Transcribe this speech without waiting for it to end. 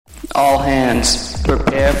All hands,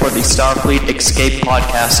 prepare for the Starfleet Escape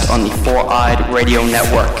podcast on the Four-Eyed Radio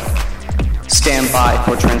Network. Stand by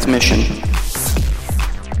for transmission.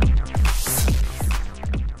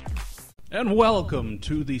 And welcome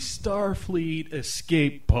to the Starfleet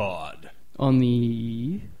Escape Pod on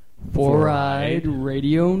the Four-Eyed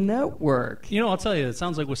Radio Network. You know, I'll tell you, it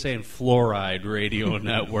sounds like we're saying Fluoride Radio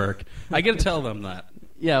Network. I gotta tell them that.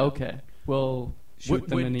 Yeah, okay. Well, shoot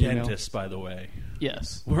them an email. We're dentists, by the way.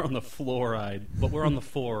 Yes. We're on the Fluoride, but we're on the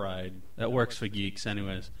Four-Eyed. That works for geeks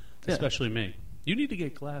anyways, especially me. You need to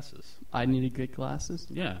get glasses. I need to get glasses?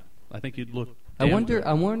 Yeah. I think you'd look I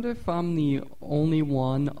wonder if I'm the only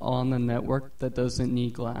one on the network that doesn't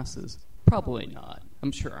need glasses. Probably not.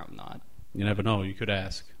 I'm sure I'm not. You never know. You could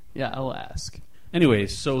ask. Yeah, I'll ask.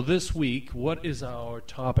 Anyways, so this week, what is our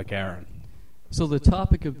topic, Aaron? So the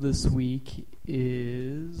topic of this week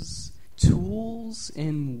is tools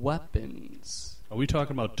and weapons. Are we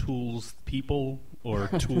talking about tools, people, or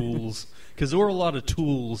tools? Because there were a lot of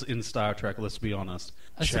tools in Star Trek, let's be honest.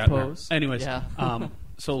 I suppose. Anyways, yeah.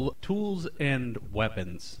 So tools and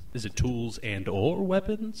weapons. Is it tools and or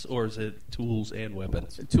weapons, or is it tools and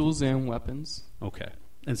weapons? Tools and weapons. Okay.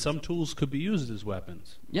 And some tools could be used as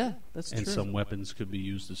weapons. Yeah, that's true. And some weapons could be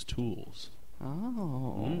used as tools.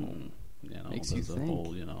 Oh. You know, makes you think.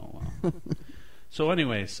 Whole, So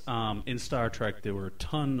anyways, in Star Trek, there were a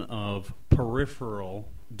ton of peripheral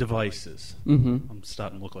devices. Mm-hmm. I'm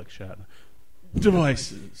starting to look like Shatner.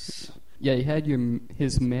 Devices. Yeah, you had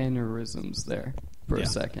his mannerisms there for a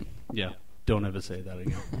second. Yeah, don't ever say that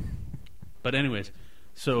again. But anyways,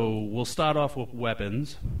 so we'll start off with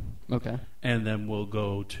weapons. Okay. And then we'll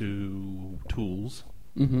go to tools.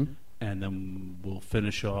 Mm-hmm. And then we'll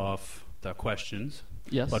finish off the questions.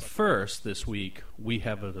 Yes. But first, this week, we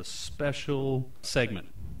have a special segment.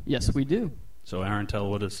 Yes, we do. So, Aaron, tell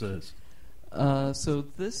what this is. So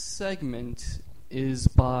this segment is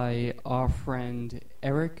by our friend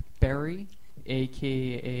Eric Berry,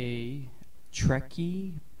 a.k.a.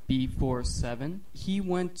 Trekkie B47. He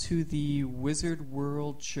went to the Wizard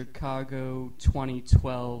World Chicago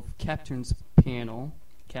 2012 Captain's Panel.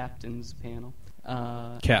 Captain's Panel.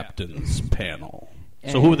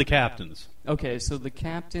 So who are the captains? Okay, so the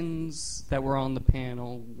captains that were on the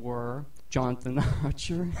panel were Jonathan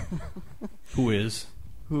Archer. Who is?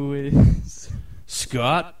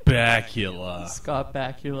 Scott Bakula. Scott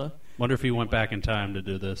Bakula. Wonder if he went back in time to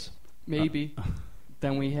do this. Maybe.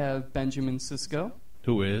 Then we have Benjamin Sisko.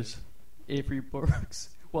 Who is? Avery Brooks.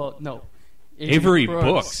 Well, no. Avery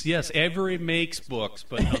Brooks. Yes, Avery makes books,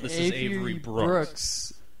 but no, this is Avery Brooks.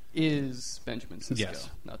 Brooks is Benjamin Sisko, yes.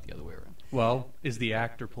 Not the other way around. Well, is the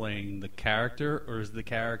actor playing the character, or is the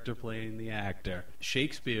character playing the actor?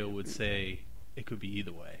 Shakespeare would say it could be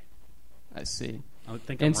either way. I see. I would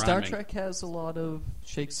think and I'm Star rhyming. Trek has a lot of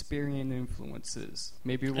Shakespearean influences.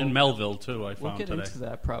 Maybe and Melville too. I found we'll get today. into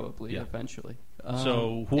that probably eventually.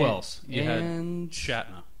 So who else? You had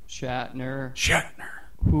Shatner. Shatner,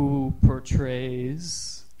 who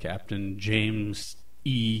portrays Captain James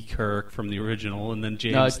E. Kirk from the original, and then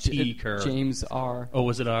James T. Kirk. James R. Oh,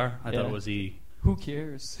 was it R? I thought it was E. Who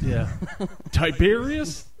cares? Yeah.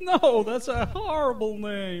 Tiberius? No, that's a horrible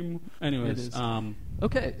name. Anyways,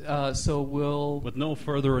 okay, so we'll... with no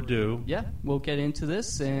further ado... Yeah, we'll get into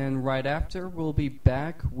this, and right after, we'll be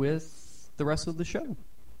back with the rest of the show.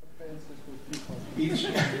 You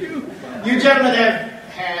gentlemen have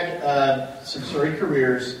had some storied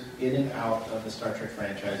careers in and out of the Star Trek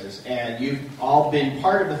franchises, and you've all been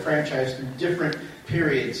part of the franchise through different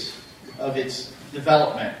periods of its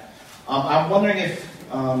development. I'm wondering if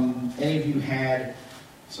any of you had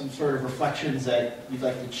some sort of reflections that you'd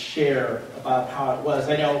like to share about how it was.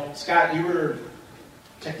 I know, Scott, you were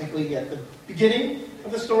technically at the beginning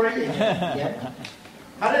of the story. Yeah.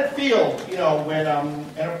 How did it feel, when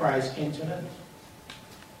Enterprise came to an end?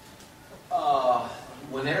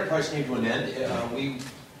 When Enterprise came to an end,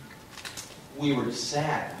 we were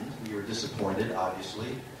saddened. We were disappointed,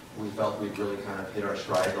 obviously. We felt we'd really kind of hit our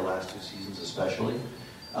stride the last 2 seasons especially.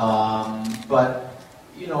 But,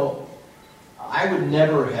 I would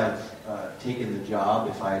never have taken the job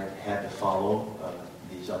if I had to follow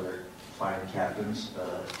these other fine captains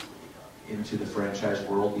into the franchise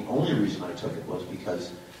world. The only reason I took it was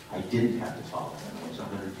because I didn't have to follow them. I was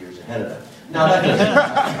 100 years ahead of them. Now, that doesn't,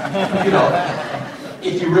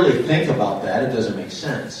 if you really think about that, it doesn't make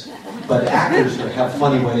sense. But actors have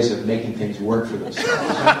funny ways of making things work for themselves.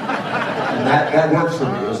 And that worked for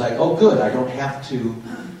me. It was like, oh, good, I don't have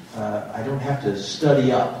to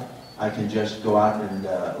study up. I can just go out and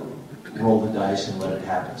roll the dice and let it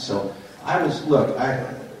happen. So I was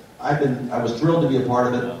thrilled to be a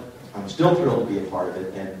part of it. I'm still thrilled to be a part of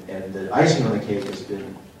it, and the icing on the cake has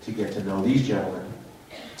been to get to know these gentlemen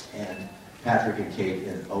and Patrick and Kate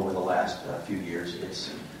over the last few years.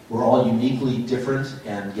 We're all uniquely different,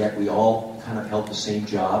 and yet we all kind of held the same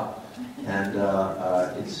job, and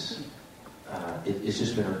it's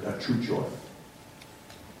just been a true joy.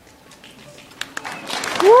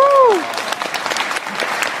 Woo!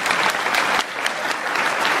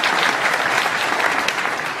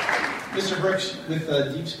 Mr. Brooks, with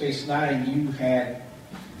Deep Space Nine, you had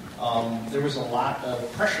there was a lot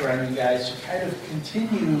of pressure on you guys to kind of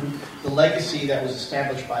continue the legacy that was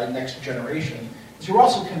established by Next Generation. You were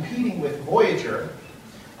also competing with Voyager,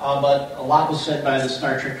 but a lot was said by the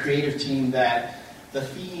Star Trek creative team that the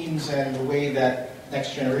themes and the way that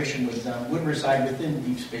Next Generation was done would reside within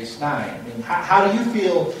Deep Space Nine. I mean, how do you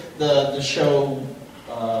feel the show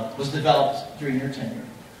was developed during your tenure?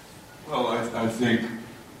 Well, I think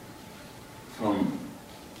from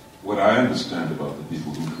what I understand about the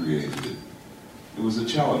people who created it, it was a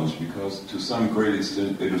challenge because to some great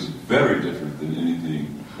extent it was very different than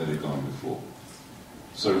anything that had gone before.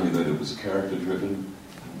 Certainly that it was character driven,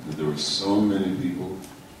 that there were so many people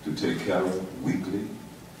to take care of weekly,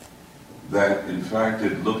 that in fact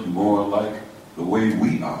it looked more like the way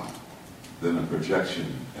we are than a projection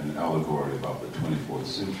and allegory about the 24th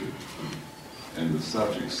century and the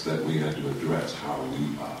subjects that we had to address, how we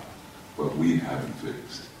are, what we haven't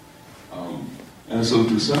fixed. And so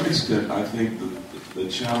to some extent, I think the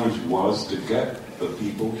challenge was to get the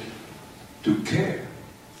people to care,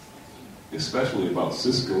 especially about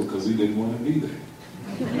Sisko, because he didn't want to be there.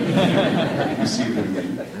 You see what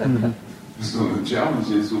I mean? So the challenge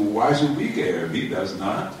is, well, why should we care if he does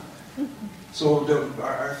not? So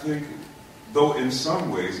I think, though in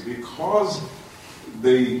some ways, because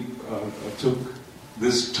they took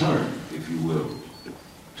this turn, if you will,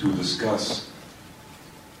 to discuss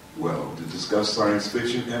science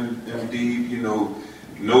fiction and indeed,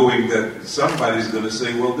 knowing that somebody's going to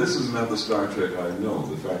say, well, this is not the Star Trek I know.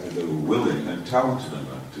 The fact that they were willing and talented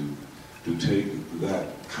enough to take that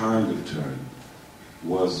kind of turn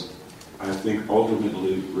was, I think,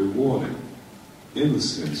 ultimately rewarding in the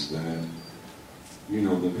sense that,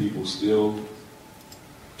 the people still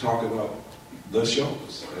talk about the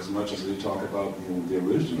shows as much as they talk about, the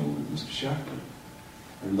original with Mr. Shatner.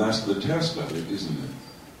 And that's the test of it, isn't it?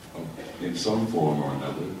 In some form or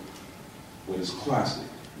another, what is classic.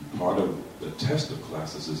 Part of the test of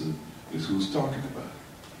classicism is who's talking about it.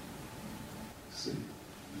 See?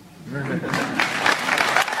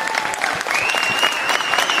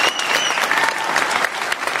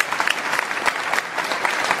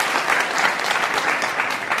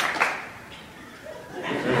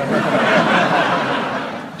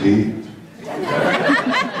 Deep.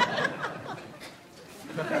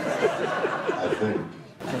 I think.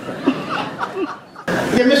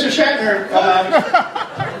 Yeah, Mr. Shatner,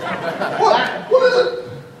 What is it?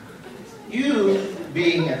 you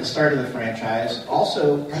being at the start of the franchise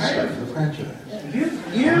also Started the franchise.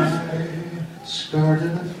 you I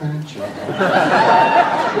started a franchise.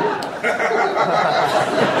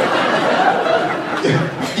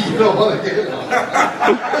 You don't want to get it on.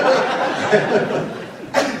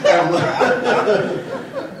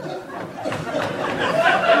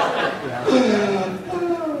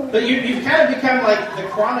 But you've kind of become like the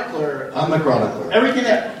chronicler. I'm the chronicler. Everything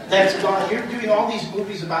that's gone. You're doing all these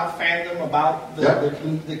movies about fandom, about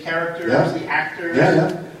the characters, the actors.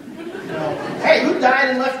 Yeah. Hey, who died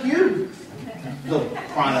and left you? The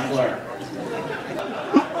chronicler.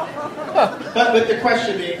 But with the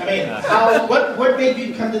question being, what made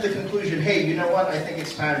you come to the conclusion? Hey, you know what? I think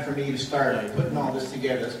it's time for me to start putting all this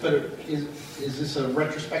together. Is this a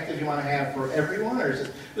retrospective you want to have for everyone, or is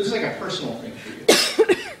this like a personal thing for you?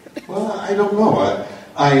 Well, I don't know.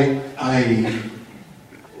 I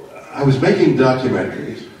was making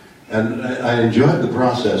documentaries, and I enjoyed the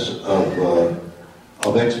process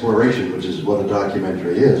of exploration, which is what a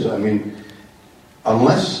documentary is.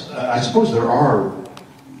 Unless I suppose there are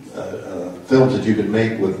films that you can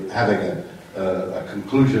make with having a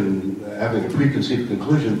conclusion, having a preconceived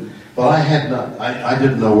conclusion, but I had not. I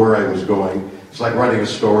didn't know where I was going. It's like writing a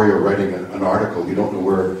story or writing an article. You don't know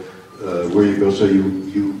where you go, so you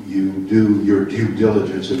do your due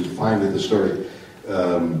diligence, and finally the story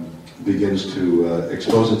begins to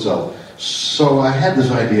expose itself. So I had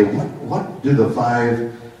this idea: what do the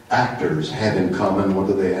 5 actors have in common? What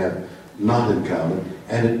do they have not in common?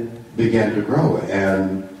 And it began to grow.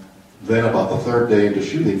 And then about the 3rd day into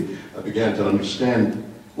shooting, I began to understand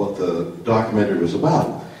what the documentary was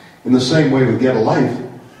about. In the same way with Get a Life,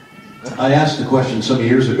 I asked the question some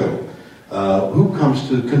years ago, who comes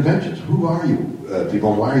to conventions? Who are you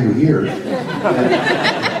people? Why are you here?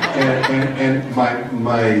 And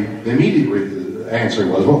my immediate answer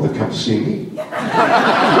was, well, they come to see me.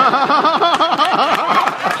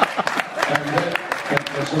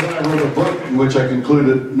 And so then I wrote a book in which I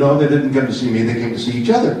concluded, no, they didn't come to see me, they came to see each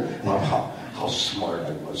other. And how smart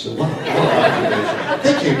I was. What observation.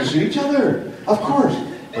 They came to see each other, of course.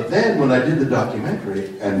 But then when I did the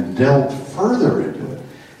documentary and delved further into it,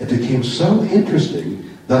 it became so interesting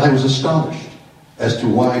that I was astonished as to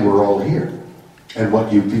why we're all here and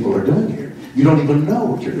what you people are doing here. You don't even know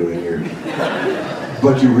what you're doing here.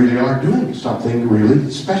 But you really are doing something really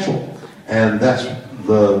special. And that's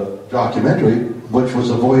the documentary, which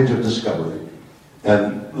was a voyage of discovery.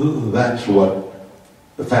 And that's what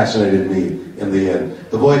fascinated me in the end.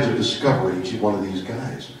 The voyage of discovery, each one of these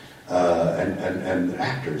guys and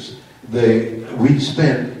actors. We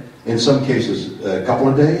spent, in some cases, a couple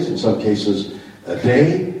of days, in some cases, a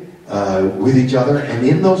day with each other, and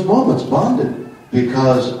in those moments bonded,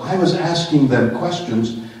 because I was asking them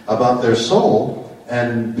questions about their soul,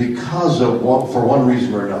 and because of for one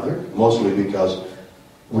reason or another, mostly because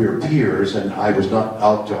we were peers and I was not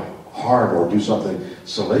out to harm or do something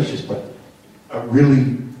salacious, but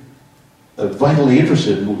really vitally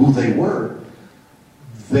interested in who they were,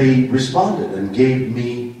 they responded and gave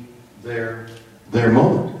me their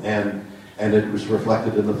moment, and it was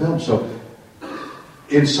reflected in the film. So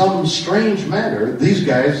in some strange manner, these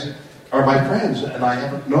guys are my friends, and I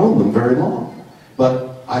haven't known them very long,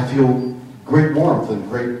 but I feel great warmth and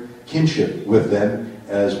great kinship with them,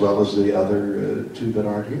 as well as the other two that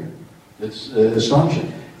aren't here. It's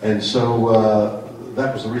astonishing. And so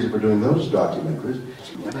that was the reason for doing those documentaries.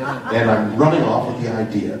 And I'm running off with the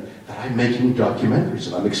idea that I'm making documentaries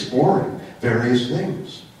and I'm exploring various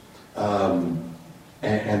things.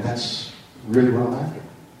 And that's really what I'm after.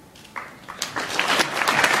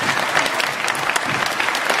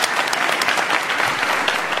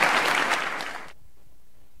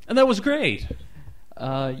 And that was great.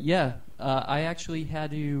 I actually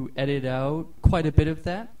had to edit out quite a bit of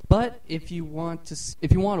that. But if you want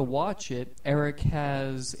to watch it, Eric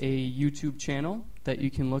has a YouTube channel that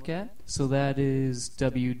you can look at. So that is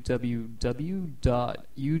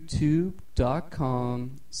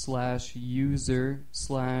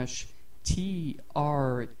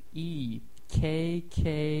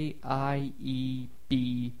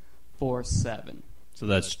So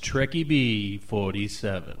that's Trekkie B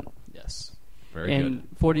 47. Yes. Very and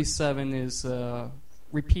good. 47 is a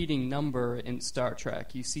repeating number in Star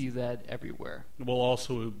Trek. You see that everywhere. Well,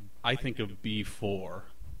 also, I think of B4,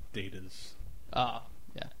 Data's. Yeah.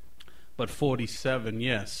 But 47,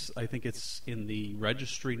 yes, I think it's in the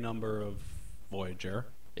registry number of Voyager.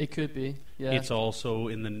 It could be, yeah. It's also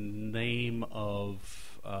in the name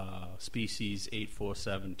of species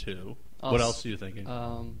 8472. What else are you thinking?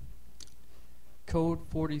 Code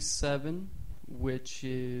 47, which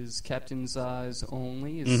is Captain's Eyes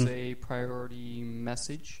Only, is a priority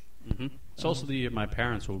message. Mm-hmm. It's also the year my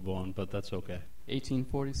parents were born, but that's okay.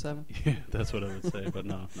 1847? Yeah, that's what I would say, but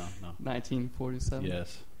no. 1947?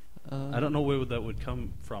 Yes. I don't know where that would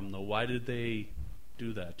come from, though. Why did they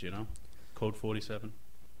do that, do you know? Code 47?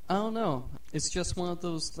 I don't know. It's just one of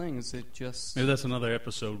those things. It just... Maybe that's another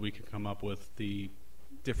episode we could come up with, the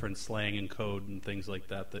different slang and code and things like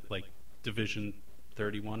that, like Division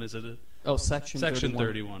 31, is it? Section 31. Section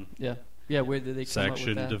 31. Yeah. Yeah, where did they come up with that?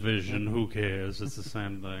 Section, division, who cares? It's the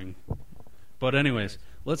same thing. But anyways,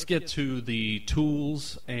 let's get to the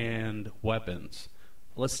tools and weapons.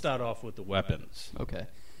 Let's start off with the weapons. Okay.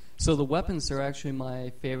 So the weapons are actually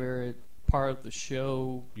my favorite part of the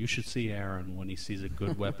show. You should see Aaron when he sees a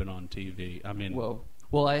good weapon on TV. I mean...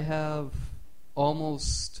 Well, I have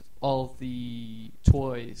almost all of the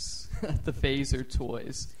toys, the phaser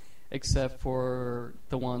toys, except for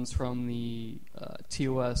the ones from the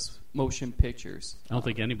TOS motion pictures. I don't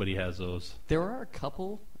think anybody has those. There are a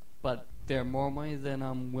couple, but they're more money than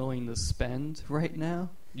I'm willing to spend right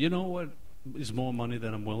now. You know what is more money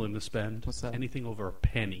than I'm willing to spend? What's that? Anything over a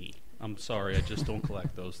penny. I'm sorry, I just don't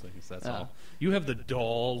collect those things. That's all. You have the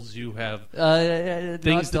dolls. You have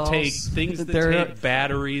things that take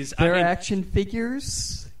batteries. They're action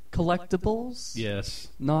figures, collectibles. Yes.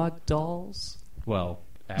 Not dolls. Well,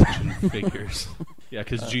 action figures. Yeah,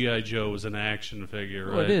 because G.I. Joe is an action figure,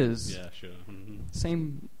 right? Well, it is. Yeah, sure. Mm-hmm.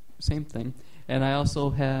 Same thing. And I also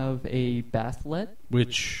have a bathlet,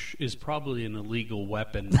 which is probably an illegal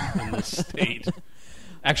weapon in this state.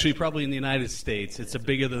 Actually, probably in the United States. It's a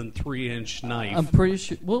bigger than 3-inch knife. I'm pretty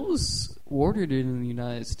sure. Well, it was ordered in the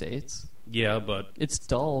United States. Yeah, but... It's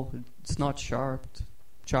dull. It's not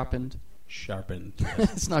sharpened. Sharpened.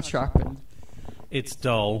 It's not sharpened. It's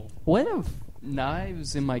dull. What have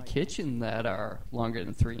knives in my kitchen that are longer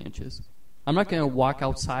than 3 inches? I'm not going to walk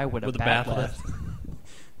outside with a bath.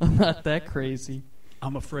 I'm not that crazy.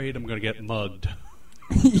 I'm afraid I'm going to get mugged.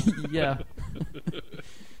 Yeah.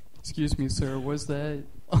 Excuse me, sir. Was that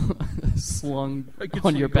slung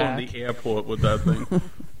on your back? I the airport with that thing.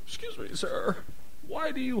 Excuse me, sir.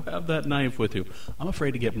 Why do you have that knife with you? I'm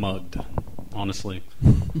afraid to get mugged, honestly.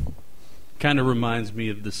 Kind of reminds me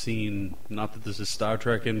of the scene, not that this is Star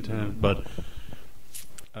Trek intent, but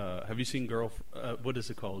have you seen what is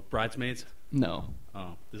it called? Bridesmaids? No.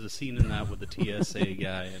 Oh, there's a scene in that with the TSA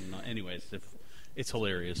guy, and anyways, it's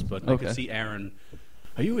hilarious. But I can see Aaron.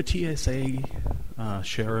 Are you a TSA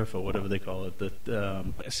sheriff or whatever they call it? The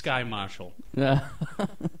sky marshal. Yeah.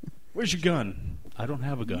 Where's your gun? I don't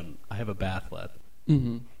have a gun. I have a bathlet.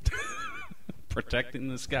 Mm-hmm. Protecting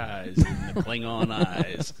the skies and the Klingon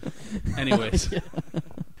eyes. Anyways. Yeah.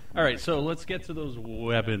 All right, so let's get to those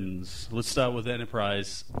weapons. Let's start with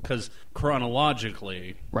Enterprise, because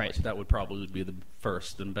chronologically, right, that would probably be the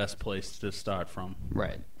first and best place to start from.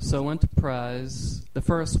 Right. So Enterprise, the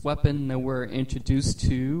first weapon that we're introduced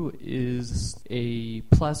to is a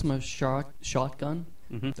plasma shotgun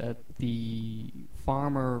that the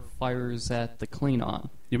farmer fires at the Klingon.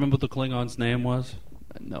 You remember what the Klingon's name was?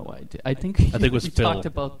 No idea. I think it was we Phil. talked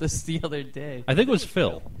about this the other day. I think it was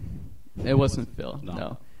Phil. It wasn't Phil.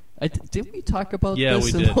 No. Did we talk about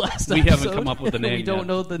this in the last episode? We haven't come up with the name We don't yet.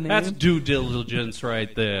 know the name. That's due diligence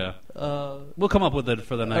right there. We'll come up with it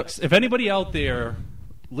for the next. If anybody out there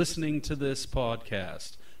listening to this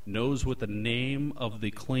podcast knows what the name of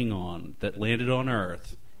the Klingon that landed on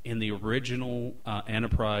Earth in the original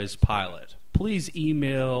Enterprise pilot, please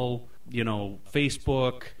email,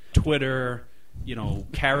 Facebook, Twitter,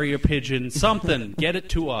 carrier pigeon, something. Get it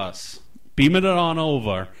to us. Beam it on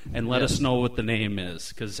over and let us know what the name is,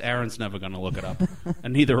 because Aaron's never going to look it up,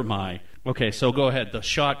 and neither am I. Okay, so go ahead. The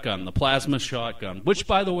shotgun, the plasma shotgun, which,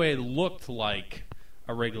 by the way, looked like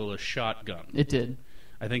a regular shotgun. It did.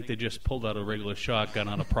 I think they just pulled out a regular shotgun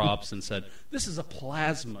out of props and said, this is a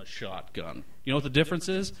plasma shotgun. You know what the difference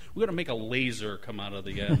is? We're going to make a laser come out of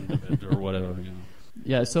the end of it or whatever.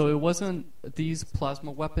 Yeah, so it wasn't... These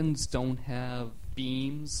plasma weapons don't have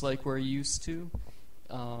beams like we're used to.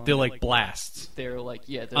 They're like blasts. They're like,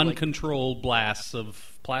 they're uncontrolled blasts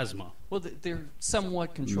of plasma. Well, they're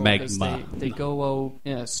somewhat controlled because they go out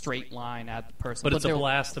in a straight line at the person. But it's a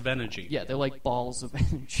blast of energy. Yeah, they're like balls of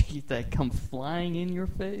energy that come flying in your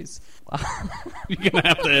face. You're going to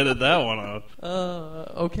have to edit that one out.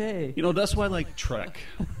 Okay. That's why I like Trek.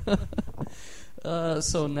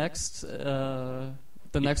 So next, the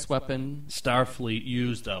next weapon... Starfleet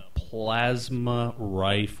used a plasma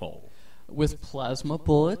rifle. With plasma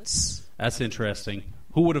bullets. That's interesting.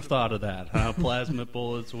 Who would have thought of that, huh? Plasma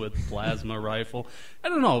bullets with plasma rifle. I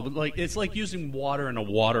don't know. But it's like using water in a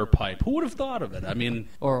water pipe. Who would have thought of it? I mean...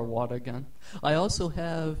 Or a water gun. I also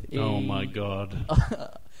have a... Oh, my God.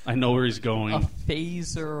 I know where he's going. A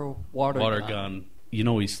phaser water gun.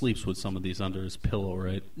 He sleeps with some of these under his pillow,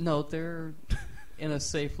 right? No, they're in a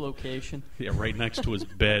safe location. Yeah, right next to his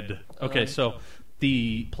bed. Okay, so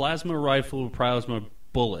the plasma rifle with plasma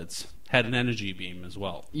bullets had an energy beam as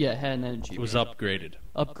well. Yeah, it had an energy beam. It was upgraded.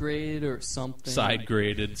 Upgraded or something.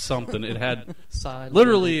 Side-graded, something. It had... Side.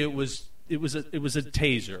 Literally, it was a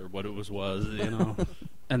taser, what it was,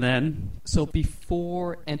 And then... So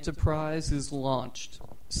before Enterprise is launched,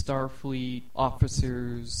 Starfleet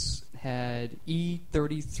officers had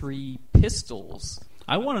E-33 pistols.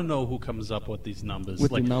 I want to know who comes up with these numbers.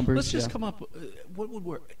 With the numbers, let's just come up. What would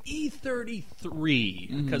work?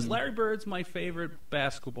 E-33, because Larry Bird's my favorite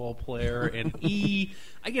basketball player, and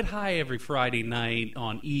I get high every Friday night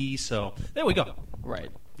on E. So there we go. Right.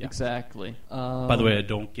 Yeah. Exactly. By the way, I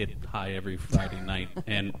don't get high every Friday night,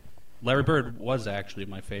 and Larry Bird was actually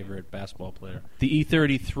my favorite basketball player. The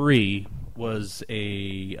E-33 was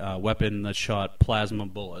a weapon that shot plasma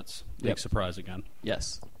bullets. Big surprise again.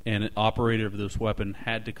 Yes. And an operator of this weapon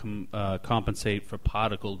had to compensate for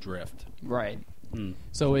particle drift. Right. Mm.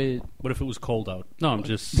 So what if it was cold out? No, I'm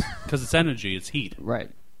just... Because it's energy, it's heat. Right.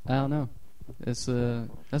 I don't know. That's a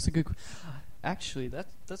good... Actually,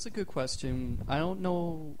 that's a good question. I don't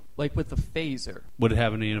know, like with the phaser. Would it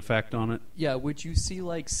have any effect on it? Yeah, would you see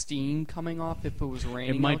like steam coming off if it was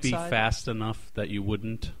raining It might outside? be fast enough that you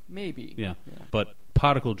wouldn't. Maybe. Yeah. But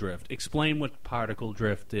particle drift. Explain what particle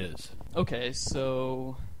drift is. Okay,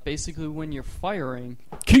 so basically when you're firing...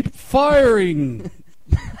 Keep firing!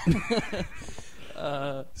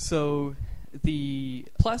 So the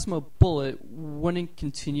plasma bullet wouldn't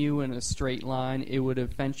continue in a straight line. It would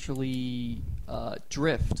eventually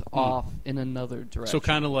drift off in another direction. So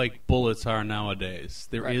kind of like bullets are nowadays.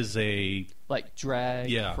 There is a like drag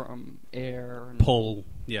Yeah. from air. And pull.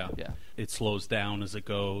 Yeah. Yeah. It slows down as it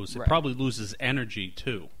goes. It Right. probably loses energy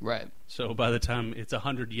too. Right. So by the time it's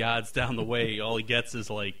 100 yards down the way, all he gets is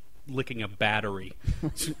like licking a battery.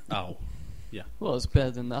 Oh. Yeah. Well, it's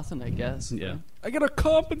better than nothing, I guess. Yeah. I gotta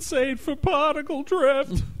compensate for particle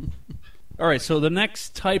drift. All right, so the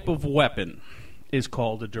next type of weapon is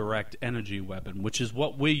called a direct energy weapon, which is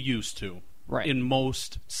what we're used to Right. in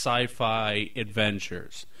most sci-fi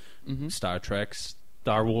adventures. Star Trek,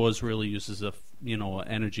 Star Wars really uses an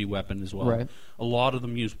energy weapon as well. Right. A lot of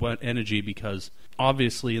them use energy because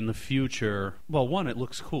obviously in the future, well, one, it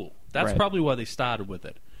looks cool. That's Right. probably why they started with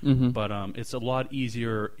it. But it's a lot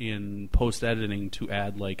easier in post-editing to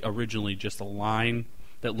add, like, originally just a line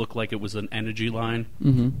that looked like it was an energy line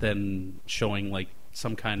than showing, like,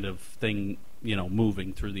 some kind of thing,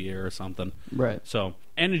 moving through the air or something. Right. So,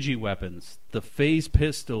 energy weapons. The phase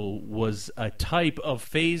pistol was a type of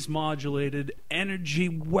phase-modulated energy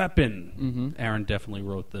weapon. Aaron definitely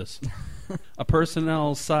wrote this. A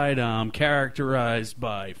personnel sidearm characterized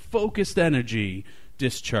by focused energy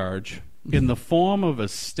discharge in the form of a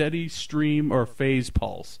steady stream or phase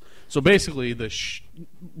pulse. So basically,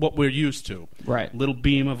 what we're used to. Right. Little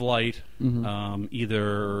beam of light.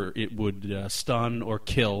 Either it would stun or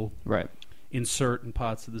kill. Right. In certain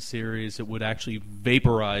parts of the series, it would actually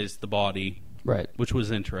vaporize the body, Right. which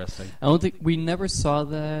was interesting. I don't think we never saw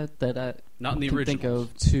that I Not in the can think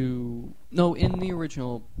originals. of no, in the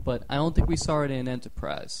original, but I don't think we saw it in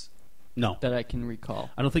Enterprise No. that I can recall.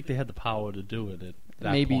 I don't think they had the power to do it at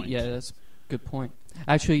that Maybe, point. yeah, that's a good point.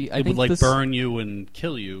 Actually, I It think would, like, this, burn you and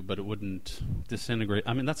kill you, but it wouldn't disintegrate.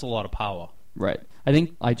 I mean, that's a lot of power. Right. I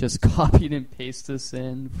think I just copied and pasted this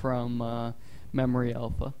in from Memory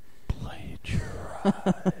Alpha.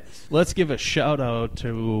 Let's give a shout-out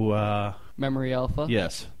to... Memory Alpha?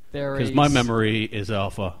 yes, They're because a my s- memory is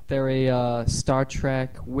alpha. They're a Star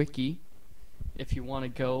Trek wiki. If you want to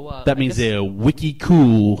go... That means they're wiki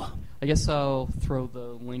cool. I guess I'll throw the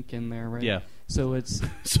link in there, right? Yeah. So it's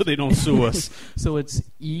So they don't sue us. So it's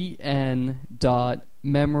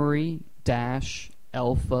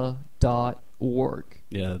en.memory-alpha.org.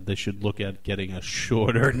 Yeah, they should look at getting a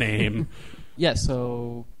shorter name. Yeah,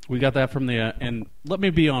 so... We got that from the... and let me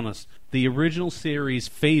be honest. The original series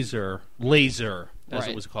Laser, as Right.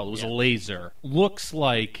 it was called, it was Yeah. a laser. Looks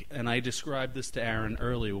like, and I described this to Aaron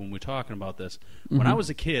earlier when we were talking about this, when I was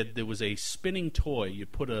a kid, there was a spinning toy. You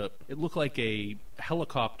put it looked like a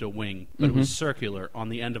helicopter wing, but it was circular on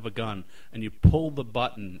the end of a gun, and you pull the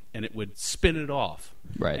button, and it would spin it off.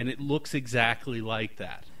 Right. And it looks exactly like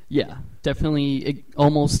that. Yeah, definitely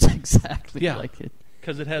almost exactly Yeah. like it.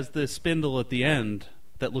 Because it has the spindle at the end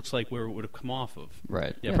that looks like where it would have come off of.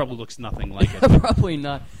 Right. Yeah, it probably looks nothing like it. Probably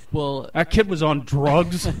not. Well, Our kid was on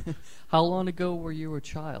drugs how long ago were you a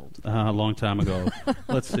child? a long time ago.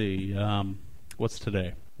 Let's see. What's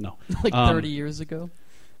today? No. Like 30 years ago?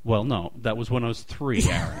 Well, no. That was when I was 3,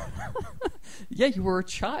 Aaron. Yeah, you were a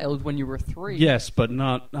child when you were 3. Yes, but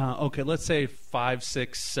not... okay, let's say 5,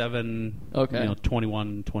 6, 7, Okay.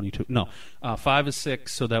 21, 22. No, 5 or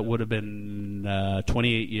 6, so that would have been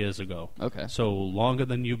 28 years ago. Okay. So longer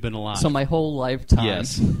than you've been alive. So my whole lifetime.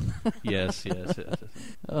 Yes. yes. You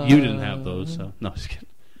didn't have those, so... No, just kidding.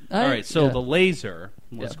 All right, so the laser.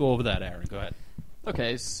 Let's Yeah. go over that, Aaron. Go ahead.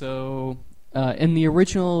 Okay, so in the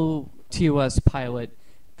original TOS pilot,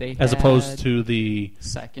 they As had opposed to the...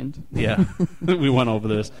 second. Yeah, we went over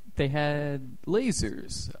this. They had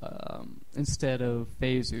lasers instead of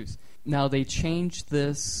phasers. Now they changed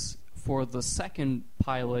this for the second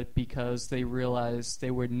pilot because they realized they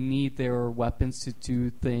would need their weapons to do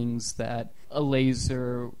things that a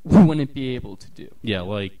laser wouldn't be able to do. Yeah,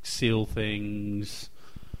 like seal things.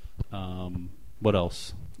 What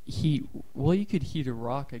else? Heat. Well, you could heat a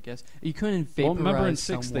rock, I guess. You couldn't vaporize Well, remember in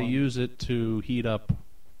 6 they someone use it to heat up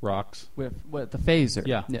rocks. with the phaser.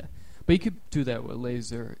 Yeah. Yeah. But you could do that with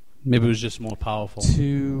laser. Maybe it was just more powerful.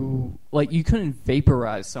 To like, you couldn't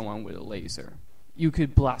vaporize someone with a laser. You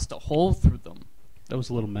could blast a hole through them. That was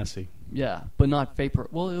a little messy. Yeah, but not vapor.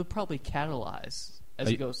 Well, it would probably catalyze as Are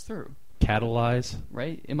it you- goes through, Catalyze?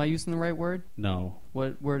 right? Am I using the right word? No.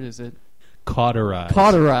 What word is it? Cauterize.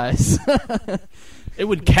 Cauterize. It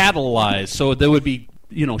would catalyze, so there would be,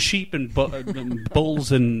 sheep and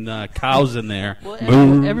bulls and cows in there.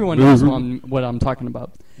 Well, everyone knows what I'm talking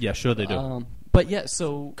about. Yeah, sure they do. But yeah,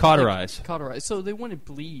 so Cauterize. Cauterize. So they wouldn't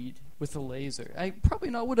bleed with a laser. Probably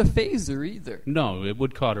not with a phaser either. No, it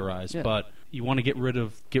would cauterize, Yeah. but you want to get rid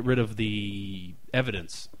of the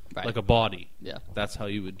evidence, Right. like a body. Yeah. That's how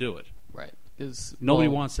you would do it. Right. is Nobody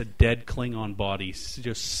well, wants a dead Klingon body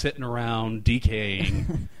just sitting around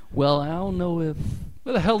decaying. Well, I don't know if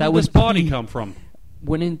Where the hell that did this would body be- come from?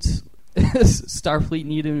 wouldn't Starfleet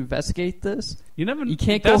need to investigate this? You never. You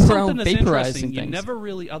can't that's go around something that's vaporizing interesting. You things. never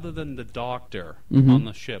really, other than the doctor Mhm. on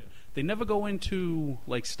the ship, they never go into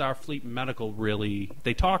like Starfleet medical. Really,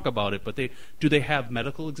 they talk about it, but do they have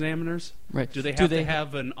medical examiners? Right. Do they have to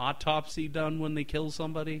have an autopsy done when they kill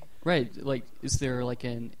somebody? Right. Like, is there like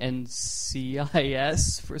an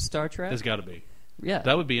NCIS for Star Trek? There's got to be. Yeah.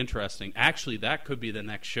 That would be interesting. Actually, that could be the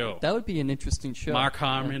next show. That would be an interesting show. Mark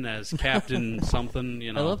Harmon as Captain something.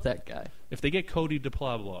 You know, I love that guy. If they get Cody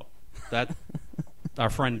DiPablo, that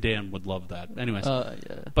our friend Dan would love that. Anyways, Yeah.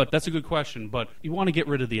 but that's a good question. But you want to get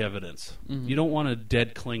rid of the evidence. Mhm. You don't want a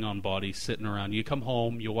dead Klingon body sitting around. You come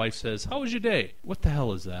home, your wife says, "How was your day?" What the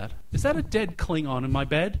hell is that? Is that a dead Klingon in my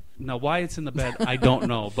bed? Now, why it's in the bed, I don't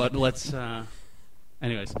know. But let's.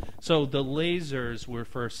 Anyways, so the lasers were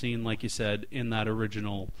first seen, like you said, in that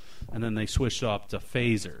original, and then they switched off to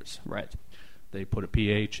phasers. Right. They put a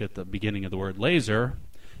PH at the beginning of the word laser,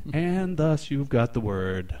 and thus you've got the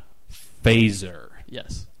word phaser.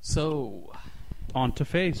 Yes. So, on to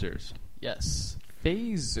phasers. Yes.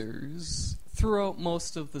 Phasers, throughout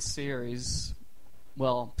most of the series,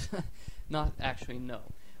 well, not actually, no.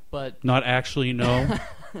 But Not actually, no.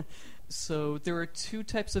 so there are two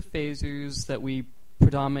types of phasers that we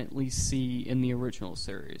predominantly see in the original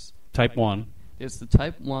series. Type 1. There's the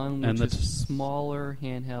Type 1, And which the is smaller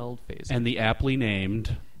handheld phaser. And the aptly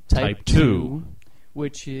named Type 2.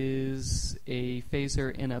 Which is a phaser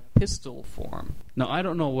in a pistol form. Now, I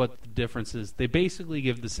don't know what the difference is. They basically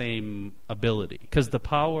give the same ability. Because the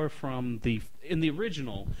power from in the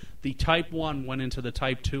original, the Type 1 went into the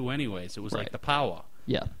Type 2 anyways. It was like the power.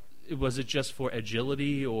 Yeah. Was it just for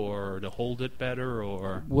agility or to hold it better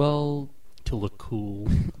or Well, to look cool?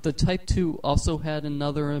 the Type 2 also had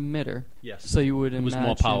another emitter. Yes. So you would It was imagine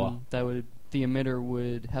more power. that the emitter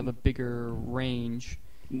would have a bigger range.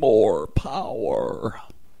 More power.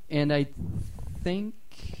 And I think,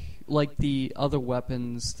 like the other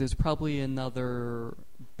weapons, there's probably another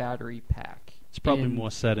battery pack. It's probably in- more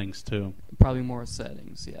settings too. Probably more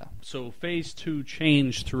settings, yeah. So Phase 2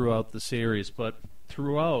 changed throughout the series, but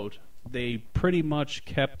throughout they pretty much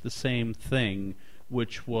kept the same thing,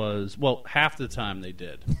 which was, well, half the time they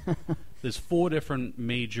did. There's 4 different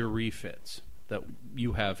major refits that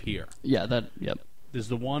you have here. Yeah, yep. There's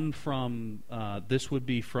the one from, this would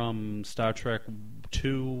be from Star Trek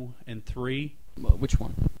 2 and 3. Which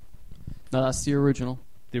one? No, that's the original.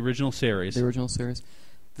 The original series. The original series.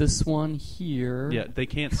 This one here. Yeah, they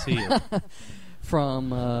can't see it.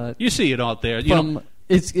 From. You see it out there.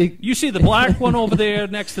 You see the black one over there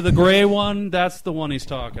next to the gray one? That's the one he's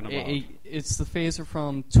talking about. It's the phaser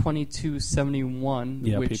from 2271,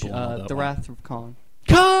 Yeah, which people know that the one. Wrath of Khan.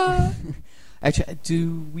 Khan! Actually,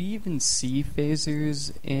 do we even see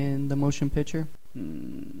phasers in the motion picture? I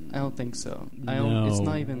don't think so. It's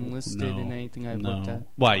not even listed in anything I've looked at.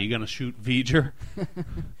 Why, you going to shoot V'ger?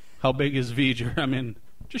 How big is V'ger? I mean,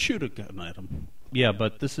 just shoot a gun at him. Yeah,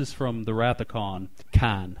 but this is from the Wrath of Khan.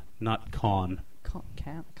 Khan, not Khan.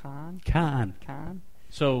 Khan? Khan.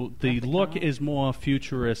 So the look is more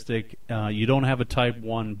futuristic. You don't have a Type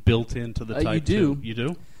 1 built into the Type 2. You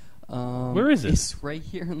do? Where is it? It's right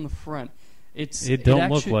here in the front. It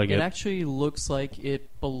don't look like it. It actually looks like it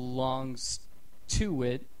belongs to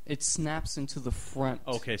it. It snaps into the front.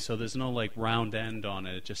 Okay, so there's no like round end on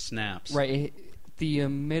it. It just snaps. Right. The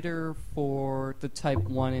emitter for the Type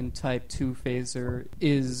 1 and Type 2 phaser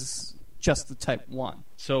is just the Type 1.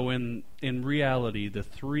 So in reality, the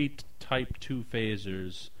 3 Type 2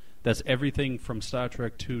 phasers, that's everything from Star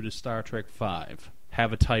Trek 2 to Star Trek 5,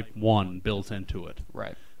 have a Type 1 built into it.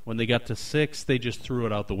 Right. When they got to 6, they just threw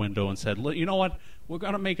it out the window and said, you know what, we're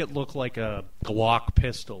going to make it look like a Glock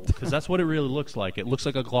pistol, because that's what it really looks like. It looks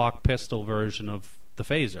like a Glock pistol version of the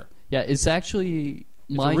phaser. Yeah, it's actually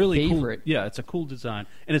my it's a really favorite. Cool, yeah, it's a cool design.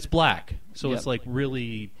 And it's black, so it's like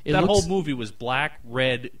really... That looks, whole movie was black,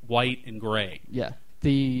 red, white, and gray. Yeah.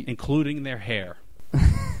 Including their hair.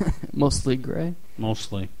 Mostly gray?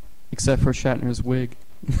 Mostly. Except for Shatner's wig.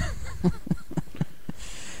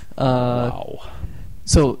 Wow.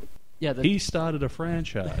 So, yeah. He started a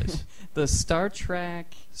franchise. The Star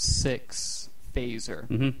Trek 6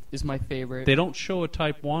 phaser is my favorite. They don't show a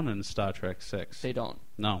Type 1 in Star Trek 6. They don't.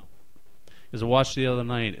 No. Because I watched the other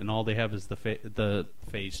night, and all they have is the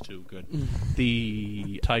Phase 2,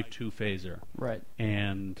 the Type 2 phaser. Right.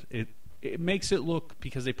 And it makes it look,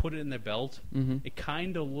 because they put it in their belt, it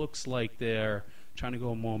kind of looks like they're trying to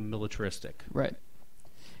go more militaristic. Right.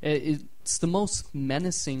 It's the most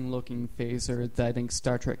menacing-looking phaser that I think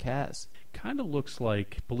Star Trek has. Kind of looks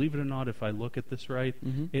like, believe it or not, if I look at this right,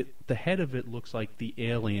 the head of it looks like the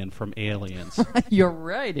alien from Aliens. You're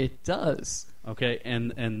right, it does. Okay,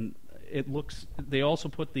 and it looks. They also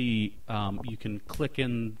put the you can click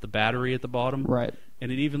in the battery at the bottom, right?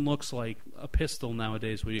 And it even looks like a pistol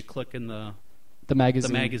nowadays, where you click in the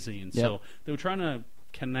magazine. The magazine. Yep. So they were trying to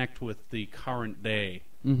connect with the current day.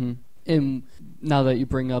 Mm-hmm. And now that you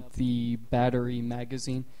bring up the battery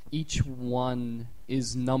magazine, each one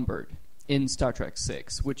is numbered in Star Trek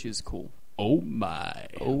 6, which is cool. Oh my.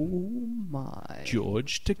 Oh my.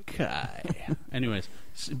 George Takei. Anyways,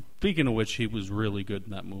 speaking of which, he was really good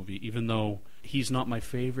in that movie, even though he's not my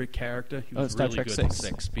favorite character. He was Star really Trek good 6.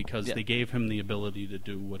 in 6 because they gave him the ability to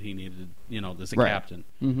do what he needed, as a captain.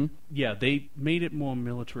 Mm-hmm. Yeah, they made it more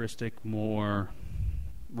militaristic, more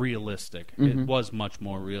realistic. Mm-hmm. It was much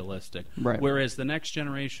more realistic. Right. Whereas the Next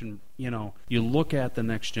Generation, you look at the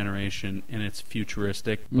Next Generation and it's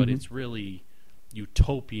futuristic, but it's really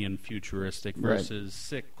utopian futuristic versus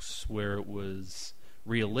 6 where it was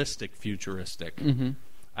realistic futuristic. Mm-hmm.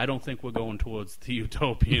 I don't think we're going towards the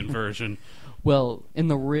utopian version. Well, in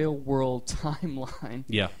the real world timeline,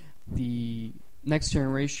 Yeah. the Next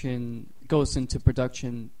Generation goes into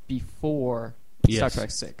production before Star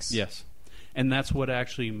Trek 6. Yes. And that's what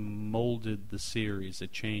actually molded the series.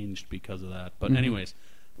 It changed because of that. But anyways,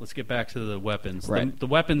 let's get back to the weapons. Right. The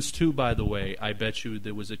weapons, too, by the way, I bet you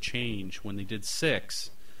there was a change when they did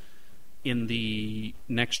 6 in the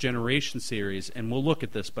Next Generation series. And we'll look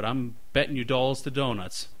at this, but I'm betting you dollars to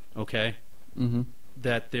donuts, okay,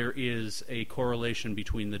 that there is a correlation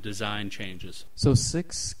between the design changes. So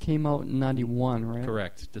 6 came out in 91, right?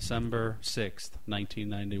 Correct. December 6th,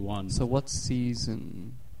 1991. So what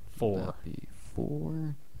season? 4. 4?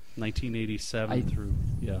 1987 through,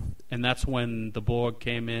 and that's when the Borg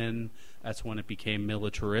came in. That's when it became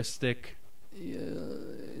militaristic.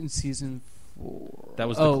 In season 4. That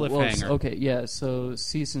was the cliffhanger. Okay, yeah. So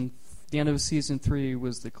the end of season 3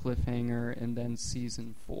 was the cliffhanger, and then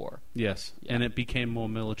season 4. Yes, and it became more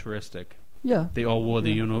militaristic. Yeah, they all wore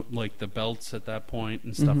the the belts at that point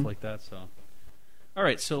and stuff like that. So, all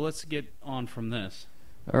right, so let's get on from this.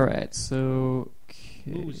 All right, so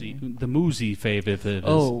the Muzi fave, if it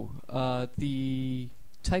is. The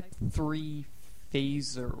Type 3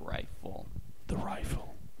 phaser rifle. The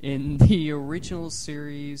rifle. In the original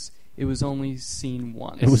series, it was only seen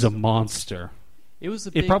once. It was a monster. It was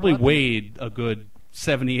a big It probably weapon. weighed a good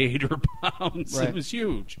 78 pounds. Right. It was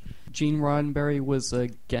huge. Gene Roddenberry was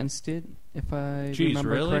against it, if I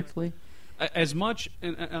remember correctly. As much,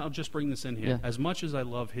 and I'll just bring this in here, Yeah. as much as I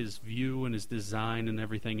love his view and his design and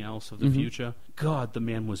everything else of the future, God, the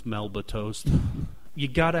man was Melba toast. You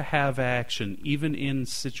gotta have action, even in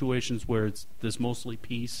situations where there's mostly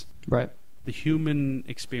peace. Right. The human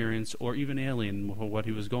experience, or even Alien, for what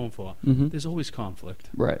he was going for, there's always conflict.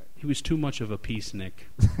 Right. He was too much of a peacenik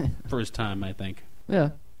for his time, I think. Yeah.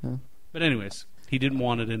 But anyways, he didn't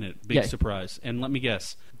want it in it. Big surprise. And let me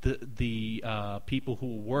guess, the people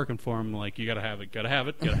who were working for him were like, you gotta have it, gotta have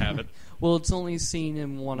it, gotta have it. Well, it's only seen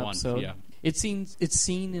in one episode. Yeah. It's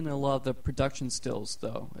seen in a lot of the production stills,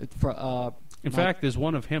 though. In fact, there's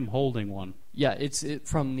one of him holding one. Yeah, it's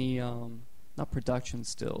from the not production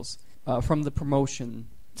stills, from the promotion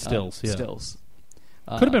stills. Stills.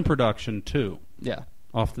 Could have been production too. Yeah.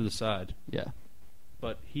 Off to the side. Yeah.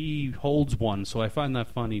 But he holds one, so I find that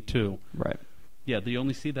funny too. Right. Yeah, you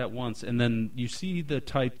only see that once, and then you see the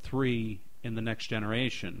Type 3 in the Next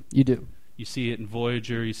Generation. You do. You see it in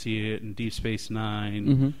Voyager. You see it in Deep Space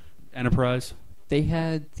Nine. Enterprise. They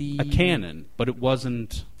had a cannon, but it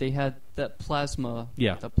wasn't. They had that plasma.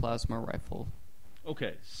 Yeah. The plasma rifle.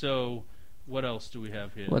 Okay, so what else do we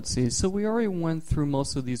have here? Let's see. So we already went through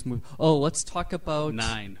most of these movies. Oh, let's talk about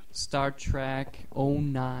 9. Star Trek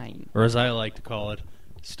 09. Or as I like to call it,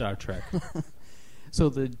 Star Trek. So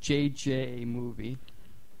the JJ movie.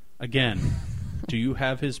 Again, do you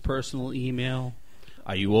have his personal email?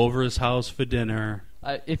 Are you over his house for dinner?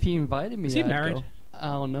 If he invited me, is he I'd married? Go. I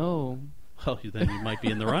don't know. Well, then you might be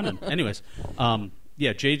in the running. Anyways,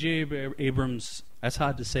 J.J. Abrams. That's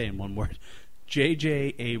hard to say in one word.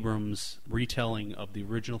 J.J. Abrams' retelling of the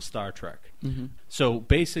original Star Trek. So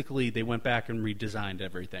basically, they went back and redesigned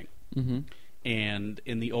everything. And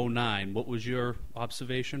in the 09, what was your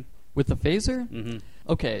observation? With the phaser?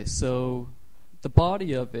 Okay, so the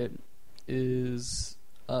body of it is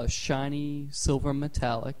a shiny silver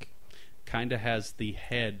metallic. Kind of has the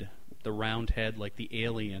head, the round head, like the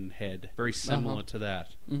alien head. Very similar to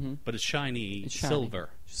that. But it's shiny,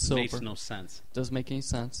 silver. Silver. Makes no sense. Doesn't make any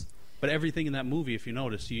sense. But everything in that movie, if you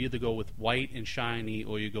notice, you either go with white and shiny,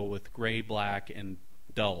 or you go with gray, black, and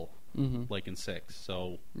dull, like in 6.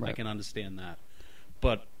 So I can understand that.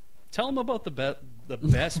 But tell them about the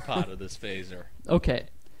best part of this phaser. Okay.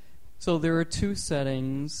 So there are 2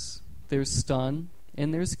 settings. There's stun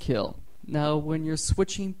and there's kill. Now, when you're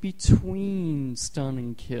switching between stun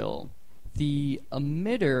and kill, the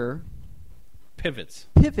emitter pivots.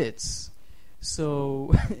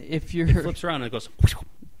 So if you're... It flips around and it goes...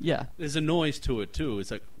 Yeah. There's a noise to it, too.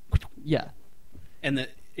 It's like... Yeah. And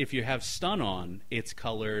if you have stun on, it's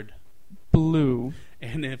colored... blue.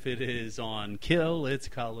 And if it is on kill, it's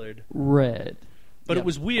colored... red. But it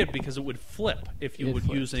was weird because it would flip if you were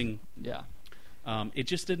using... Yeah. It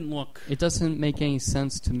just didn't look... It doesn't make any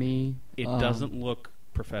sense to me. It doesn't look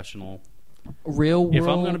professional. Real world... If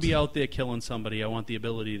I'm going to be out there killing somebody, I want the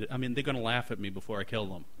ability to... I mean, they're going to laugh at me before I kill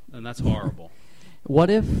them. And that's horrible. What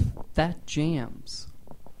if that jams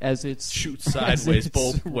as it's... Shoots sideways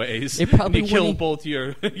both ways. It probably and you kill both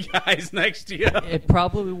your guys next to you. It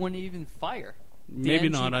probably wouldn't even fire. Maybe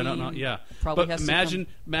not. I don't know. Yeah, but imagine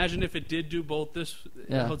if it did do both this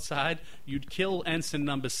outside. You'd kill Ensign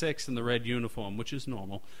number 6 in the red uniform, which is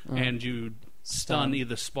normal, and you'd stun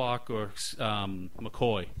either Spock or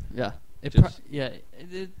McCoy. Yeah, it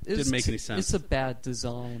didn't make any sense. It's a bad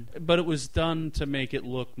design, but it was done to make it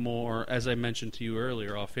look more, as I mentioned to you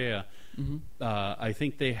earlier off air. I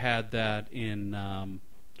think they had that in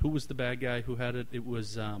who was the bad guy who had it? It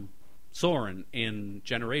was Soren in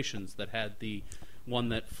Generations that had the one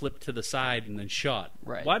that flipped to the side and then shot.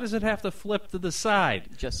 Right. Why does it have to flip to the side?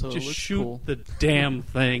 Just so it looks shoot cool. the damn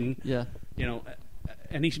thing. Yeah. You know,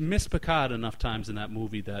 and he missed Picard enough times in that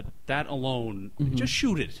movie that alone, just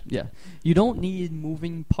shoot it. Yeah. You don't need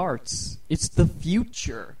moving parts. It's the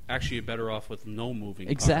future. Actually, you're better off with no moving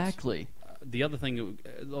parts. Exactly. The other thing,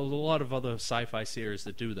 there's a lot of other sci-fi series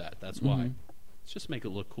that do that. That's why. Let's just make it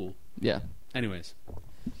look cool. Yeah. Anyways.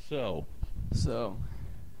 So,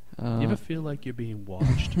 you ever feel like you're being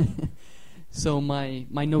watched? So my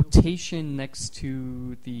notation next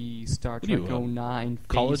to the Star Trek 09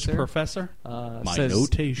 college phaser, professor?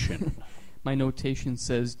 notation. My notation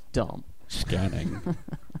says dumb. Scanning.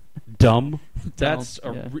 Dumb? That's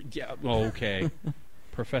okay.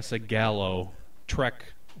 Professor Gallo,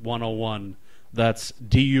 Trek 101. That's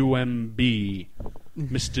D-U-M-B.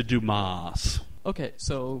 Mr. Dumas. Okay,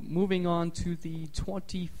 so moving on to the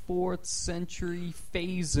 24th century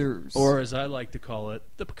phasers. Or as I like to call it,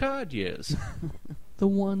 the Picard years. The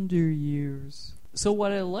Wonder Years. So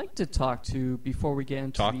what I'd like to talk before we get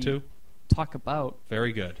into talk about.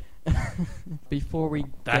 Very good. Before we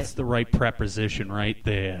That's the right preposition right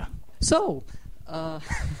there. So,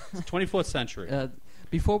 24th century.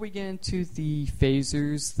 Before we get into the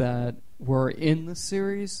phasers that were in the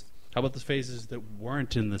series... How about the phases that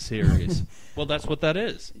weren't in the series? Well, that's what that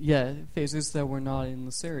is. Yeah, phases that were not in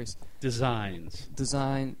the series. Design,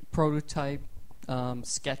 prototype,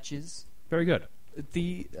 sketches. Very good.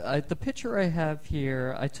 The picture I have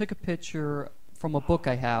here, I took a picture from a book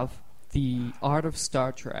I have, The Art of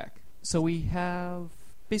Star Trek. So we have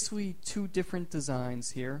basically 2 different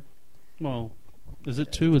designs here. Well, is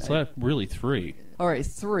it 2? It's really 3. All right,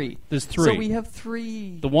 3. There's 3. So we have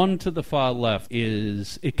 3. The one to the far left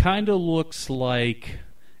it kind of looks like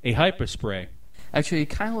a hyperspray. Actually,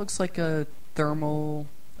 it kind of looks like a thermal,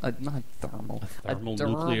 not thermal. A thermal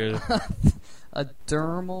nuclear. A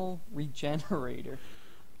dermal regenerator.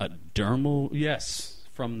 A dermal, yes,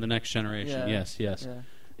 from the Next Generation. Yeah. Yes. Yeah.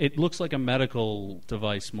 It looks like a medical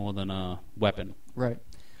device more than a weapon. Right.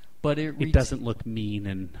 But it doesn't look mean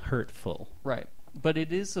and hurtful. Right. But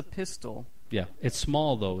it is a pistol. Yeah. It's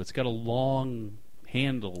small, though. It's got a long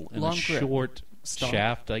handle and a short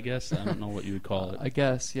shaft, I guess. I don't know what you would call it. I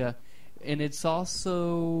guess, yeah. And it's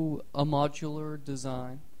also a modular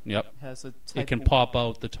design. Yep. It can pop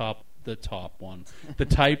out the top one. The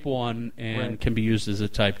Type 1 and can be used as a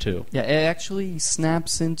Type 2. Yeah, it actually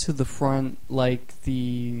snaps into the front like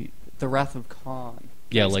the Wrath of Khan.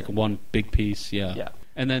 Yeah, like one big piece, yeah.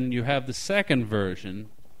 And then you have the second version,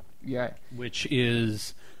 which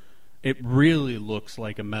is... It really looks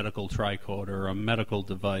like a medical tricorder or a medical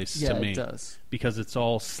device to me. Yeah, it does. Because it's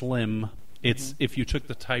all slim. It's if you took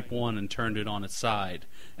the Type 1 and turned it on its side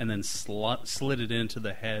and then slid it into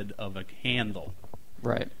the head of a handle.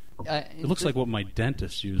 Right. It looks like what my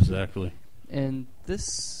dentist uses, actually. And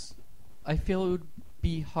this, I feel it would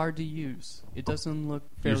be hard to use. It doesn't look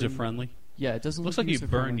very... User-friendly? Yeah, it doesn't looks look like you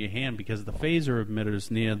burn your hand because the phaser emitter's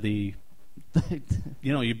near the...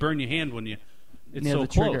 you burn your hand when you... It's near so the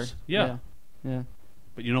close. Trigger. Yeah. Yeah.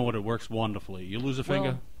 But you know what? It works wonderfully. You lose a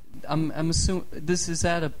finger? I'm assuming this is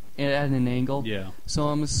at an angle. Yeah. So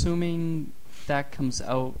I'm assuming that comes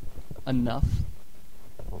out enough.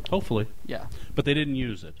 Hopefully. Yeah. But they didn't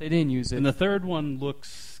use it. They didn't use it. And the third one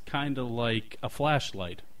looks kind of like a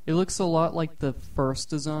flashlight. It looks a lot like the first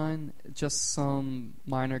design, just some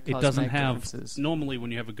minor cosmetic It doesn't have... differences. Normally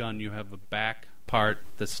when you have a gun, you have a back part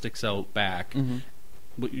that sticks out back,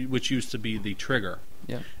 which used to be the trigger.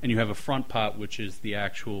 Yeah. And you have a front part, which is the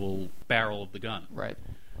actual barrel of the gun. Right.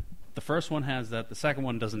 The first one has that. The second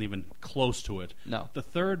one doesn't even close to it. No. The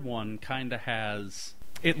third one kind of has...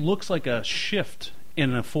 It looks like a shift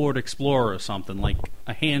in a Ford Explorer or something, like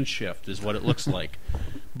a hand shift is what it looks like.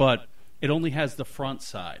 But it only has the front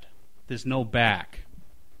side. There's no back.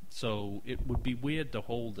 So it would be weird to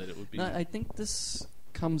hold it. It would be... No, I think this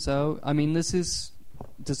comes out... I mean, this is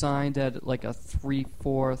designed at like a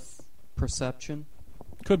 3/4 perception.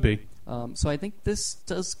 Could be. So I think this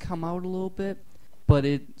does come out a little bit, but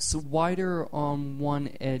it's wider on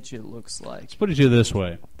one edge, it looks like. Let's put it to you this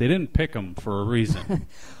way. They didn't pick them for a reason.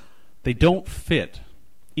 They don't fit,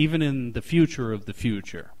 even in the future of the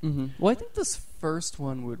future. Well, I think this first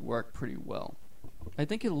one would work pretty well. I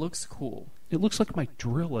think it looks cool. It looks like my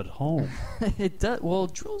drill at home. It does. Well,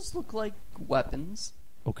 drills look like weapons.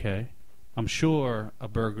 Okay. I'm sure a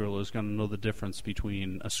burglar is going to know the difference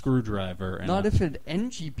between a screwdriver and Not if an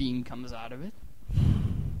NG beam comes out of it.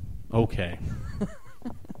 Okay.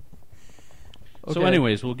 So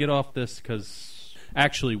anyways, we'll get off this because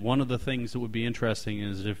actually one of the things that would be interesting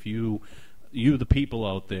is if you the people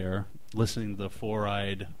out there listening to the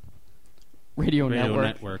Four-Eyed Radio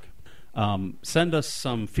Network. Send us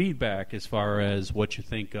some feedback as far as what you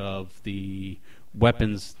think of the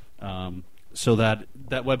weapons. So that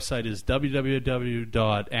website is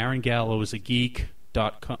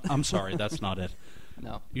www.aarongallowsageek.com. I'm sorry, that's not it.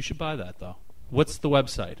 No. You should buy that, though. What's the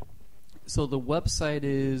website? So the website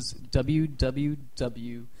is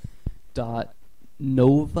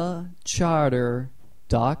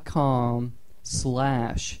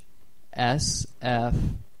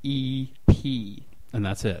And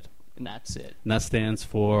that's it. And that's it. And that stands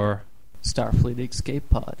for? Starfleet Escape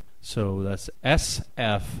Pod. So that's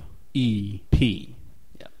SFEP.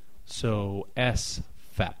 Yeah. So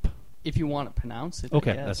SFEP. If you want to pronounce it.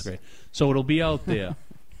 Okay, I guess. that's great. So it'll be out there.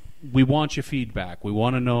 We want your feedback. We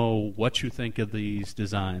want to know what you think of these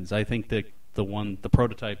designs. I think that the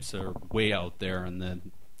prototypes are way out there, and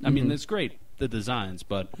then I mean it's great, the designs,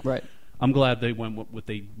 but right. I'm glad they went with what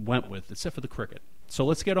they went with, except for the cricket. So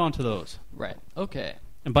let's get on to those. Right. Okay.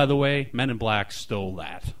 And by the way, Men in Black stole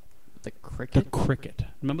that. The cricket. The cricket.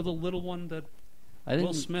 Remember the little one that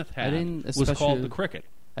Will Smith had? Was called the cricket.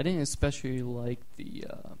 I didn't especially like the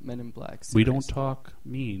Men in Black series. We don't talk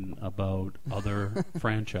mean about other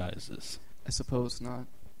franchises. I suppose not.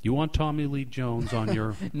 You want Tommy Lee Jones on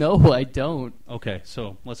your... No, I don't. Okay,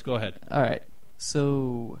 so let's go ahead. All right.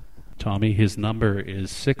 So... Tommy, his number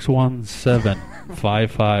is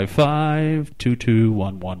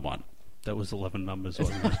 617-555-22111. That was 11 numbers,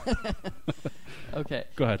 wasn't it? Okay.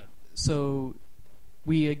 Go ahead. So...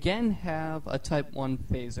 we again have a Type 1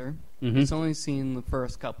 phaser. It's only seen the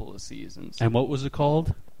first couple of seasons. And what was it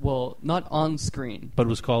called? Well, not on screen. But it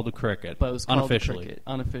was called the cricket. But it was called unofficially. the cricket.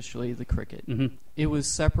 Unofficially, the cricket. It was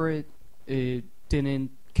separate. It didn't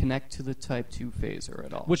connect to the Type 2 phaser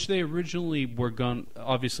at all. Which they originally were going...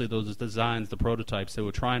 Obviously, those designs, the prototypes, they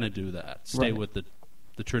were trying to do that. Stay with the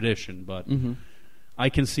tradition. But I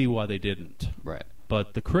can see why they didn't. Right.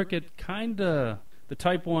 But the cricket kind of... The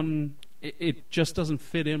Type 1... It just doesn't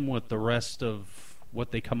fit in with the rest of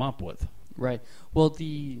what they come up with. Right. Well,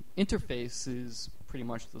 the interface is pretty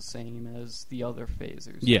much the same as the other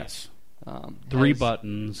phasers. Yes. 3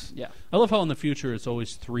 buttons. Yeah. I love how in the future it's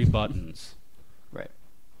always 3 buttons. Right.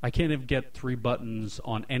 I can't even get 3 buttons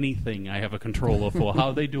on anything I have a controller for.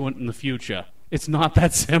 How they do it in the future? It's not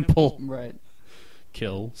that simple. Right.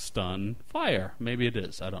 Kill, stun, fire. Maybe it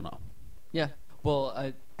is. I don't know. Yeah.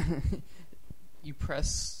 Well, you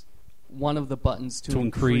press one of the buttons to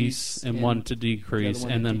increase and one to decrease,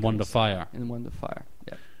 and then one to fire. And one to fire,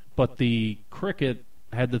 yeah. But the cricket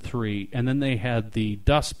had the 3, and then they had the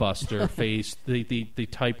Dustbuster phase, the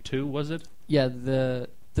Type 2, was it? Yeah, the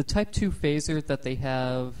Type 2 phaser that they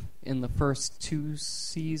have in the first 2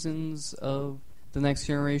 seasons of The Next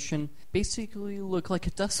Generation basically look like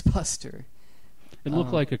a Dustbuster. It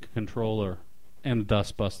looked like a controller and a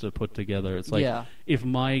Dustbuster put together. It's like if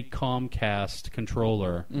my Comcast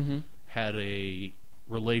controller had a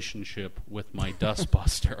relationship with my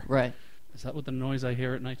Dustbuster. Right. Is that what the noise I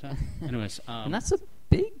hear at nighttime? Anyways. And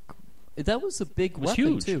that was a big weapon,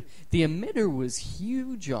 huge. too. The emitter was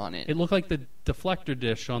huge on it. It looked like the deflector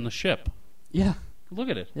dish on the ship. Yeah. Look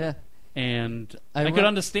at it. Yeah. And I could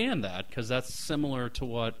understand that because that's similar to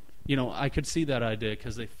what I could see that idea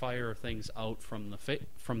because they fire things out from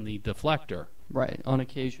the deflector. Right. On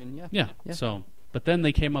occasion. Yeah. Yeah. So, but then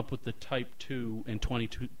they came up with the Type 2 in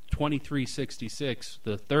 2366,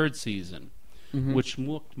 the third season, which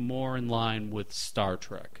looked more in line with Star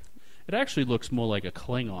Trek. It actually looks more like a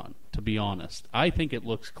Klingon, to be honest. I think it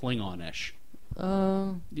looks Klingon-ish.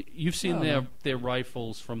 You've seen their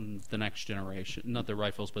rifles from the Next Generation. Not their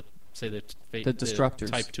rifles, but say the Destructors.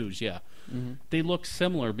 Type 2s, yeah. They look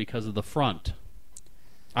similar because of the front,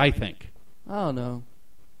 I think. I don't know.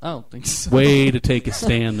 I don't think so. Way to take a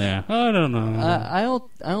stand there. I don't know. I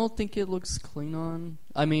don't think it looks Klingon.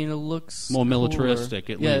 I mean, it looks more militaristic,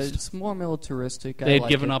 at least. Yeah, it's more militaristic. They had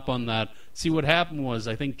given up on that. See, what happened was,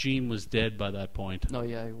 I think Gene was dead by that point. Oh,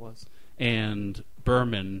 yeah, he was. And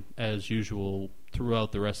Berman, as usual,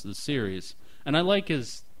 throughout the rest of the series. And I like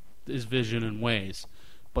his vision and ways,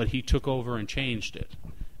 but he took over and changed it.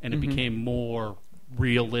 And it became more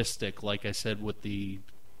realistic, like I said, with the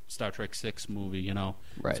Star Trek 6 movie, Right.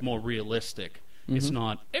 It's more realistic. It's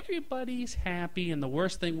not, everybody's happy, and the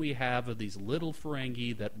worst thing we have are these little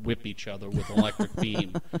Ferengi that whip each other with electric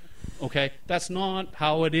beam. Okay? That's not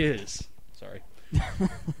how it is. Sorry.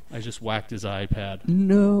 I just whacked his iPad.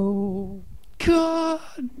 No.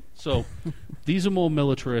 God! So, these are more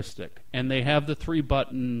militaristic, and they have the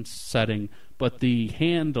 3-button setting, but the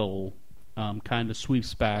handle kind of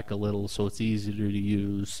sweeps back a little, so it's easier to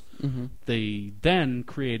use. They then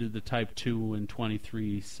created the Type 2 in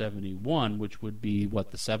 2371, which would be,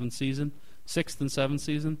 the 7th season? 6th and 7th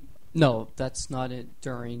season? No, that's not it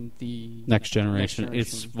during the... Next Generation.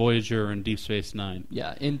 It's Voyager and Deep Space Nine.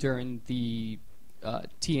 Yeah, during the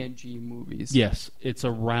TNG movies. Yes, it's a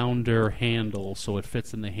rounder handle, so it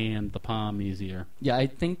fits in the palm easier. Yeah, I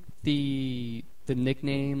think the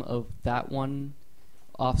nickname of that one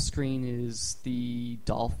off-screen is the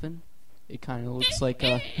Dolphin. It kind of looks like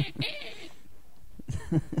a...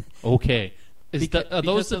 Okay. Are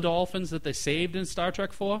those the dolphins that they saved in Star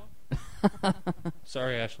Trek 4?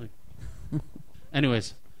 Sorry, Ashley.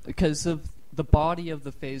 Anyways. Because of the body of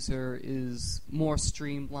the phaser is more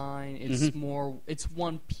streamlined. It's it's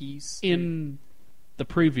one piece. In the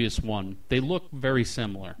previous one, they look very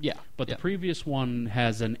similar. Yeah. But the previous one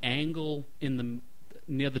has an angle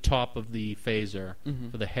near the top of the phaser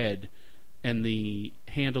for the head, and the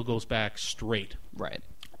handle goes back straight. Right.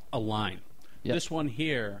 A line. Yep. This one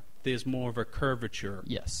here, there's more of a curvature.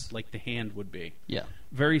 Yes. Like the hand would be. Yeah.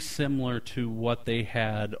 Very similar to what they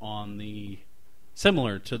had on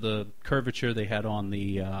similar to the curvature they had on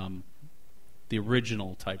the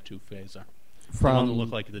original Type 2 phaser. The one that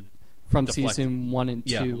looked like from season 1 and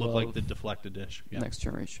 2. Yeah, looked like the deflected dish. Yeah. Next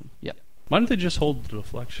Generation. Yep. Why don't they just hold the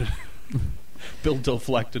deflection? Build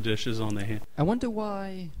deflected dishes on the hand. I wonder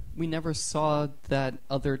why we never saw that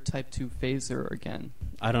other Type 2 phaser again.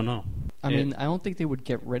 I don't know. I mean, I don't think they would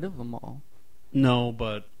get rid of them all. No,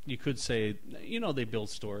 but you could say, they build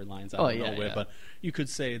storylines out of nowhere, but you could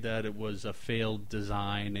say that it was a failed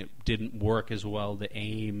design. It didn't work as well, the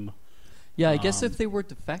aim. Yeah, I guess if they were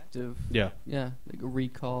defective. Yeah. Yeah, like a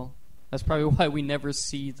recall. That's probably why we never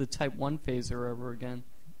see the Type 1 phaser ever again.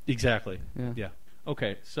 Exactly. Yeah.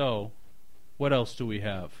 Okay, so what else do we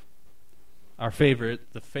have? Our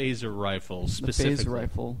favorite, the phaser rifles, specifically. The phase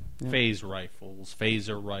rifle. Yeah. Phase rifles,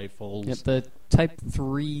 phaser rifles. Yep, the Type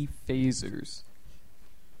 3 phasers.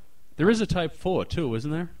 There is a Type 4, too,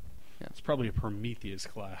 isn't there? Yeah. It's probably a Prometheus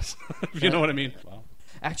class, if you know what I mean. Wow.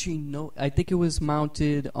 Actually, no. I think it was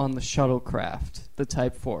mounted on the shuttlecraft, the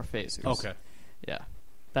Type 4 phasers. Okay. Yeah.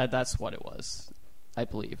 That's what it was, I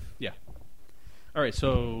believe. Yeah. All right,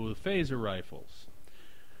 so the phaser rifles.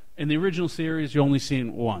 In the original series, you only seen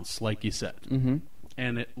it once, like you said. Mm-hmm.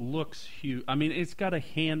 And it looks huge. I mean, it's got a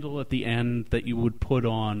handle at the end that you would put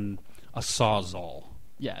on a Sawzall.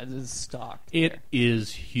 Yeah, it is stock. It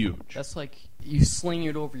is huge. That's like you sling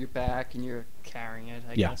it over your back and you're carrying it,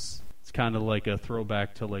 I guess. It's kind of like a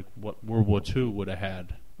throwback to like what World War II would have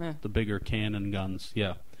had. Yeah. The bigger cannon guns.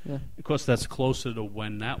 Yeah. Yeah. Of course, that's closer to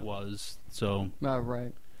when that was. So.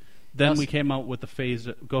 Right. Then we came out with the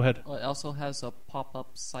phaser. Go ahead. Well, it also has a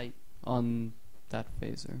pop-up sight on that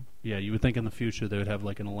phaser. Yeah, you would think in the future they would have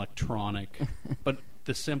like an electronic, but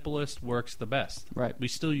the simplest works the best. Right. We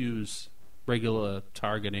still use regular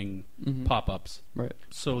targeting pop-ups. Right.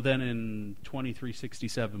 So then in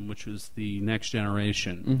 2367, which was the Next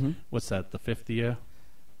Generation, what's that, the 5th year?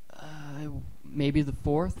 Maybe the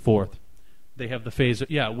 4th? 4th. They have the phaser.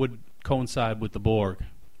 Yeah, it would coincide with the Borg.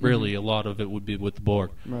 Really, a lot of it would be with the Borg.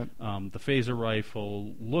 Right. The phaser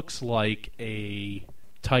rifle looks like a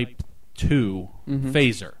Type 2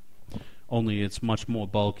 phaser. only it's much more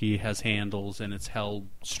bulky, has handles, and it's held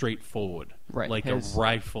straight forward, Right, like has- a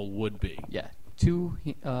rifle would be. Yeah, 2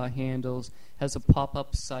 handles, has a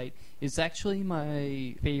pop-up sight. It's actually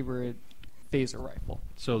my favorite phaser rifle.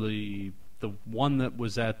 So the one that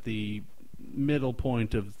was at the middle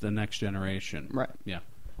point of the next generation. Right. Yeah,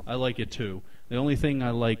 I like it too. The only thing I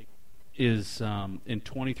like is in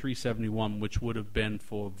 2371, which would have been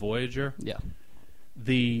for Voyager. Yeah.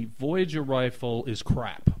 The Voyager rifle is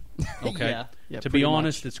crap. Okay. Yeah, to be pretty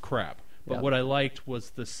honest, much. it's crap. But Yeah. what I liked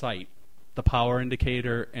was the sight, the power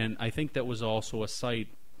indicator, and I think that was also a sight.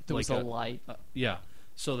 There like was a light. Yeah,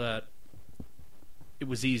 so that it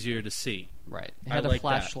was easier to see. Right. It I had a like that.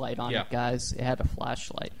 flashlight on Yeah. it, guys. It had a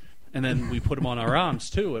flashlight. And then we put them on our arms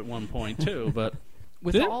too at one point too. But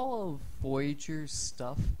With Yeah. all of Voyager's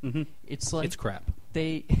stuff, it's like it's crap.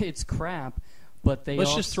 it's crap, but they Let's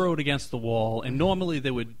also, just throw it against the wall. And normally they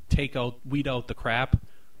would weed out the crap,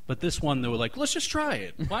 but this one they were like, let's just try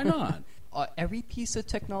it. Why not? every piece of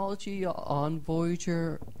technology on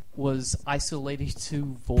Voyager was isolated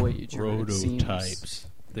to Voyager. it seems. Prototypes.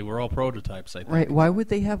 They were all prototypes, I think. Right. Why would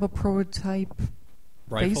they have a prototype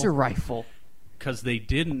phaser rifle? Because they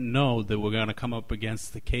didn't know they were going to come up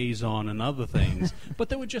against the Kazon and other things, but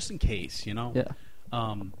they were just in case, you know.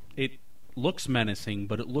 Yeah. It looks menacing,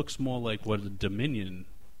 but it looks more like what a Dominion.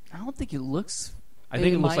 I don't think it looks. I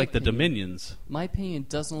think it in looks my like the opinion- Dominions. My opinion, it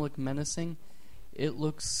doesn't look menacing. It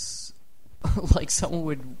looks like someone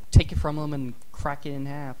would take it from them and crack it in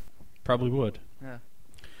half. Probably would. Yeah.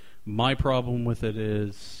 My problem with it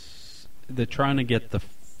is they're trying to get the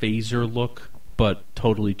phaser look, but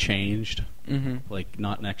totally changed. Mm-hmm. Like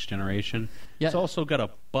not next generation. Yeah. It's also got a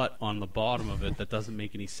butt on the bottom of it that doesn't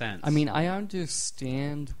make any sense. I mean, I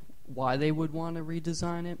understand why they would want to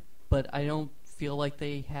redesign it, but I don't feel like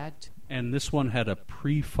they had to. and this one had a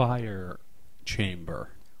pre-fire chamber.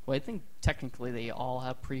 Well, I think technically they all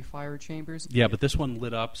have pre-fire chambers. Yeah, but this one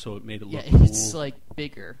lit up, so it made it Yeah, look cool. it's like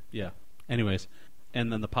bigger. Yeah. Anyways,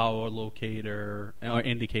 and then the power locator or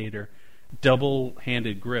indicator,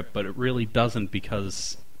 double-handed grip, but it really doesn't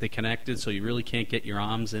because they connected, so you really can't get your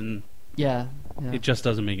arms in. Yeah. It just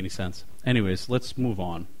doesn't make any sense. Anyways, let's move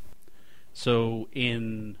on. So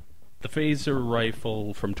in the phaser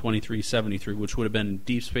rifle from 2373, which would have been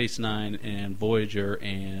Deep Space Nine and Voyager,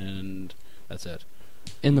 and that's it.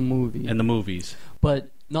 In the movie. And the movies. But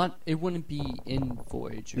not. It wouldn't be in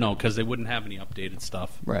Voyager. No, because they wouldn't have any updated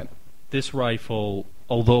stuff. Right. This rifle,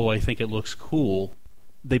 although I think it looks cool,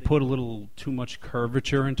 they put a little too much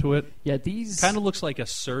curvature into it. Yeah, these Kind of looks like a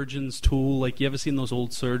surgeon's tool. Like, you ever seen those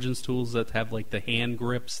old surgeon's tools that have like the hand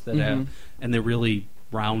grips that have, and they're really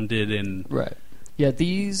rounded and Right. Yeah,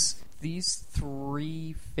 these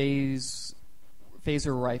 3 phaser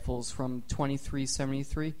rifles from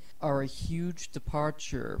 2373 are a huge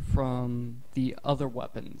departure from the other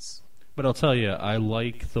weapons. But I'll tell you, I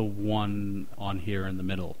like the one on here in the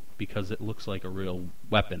middle because it looks like a real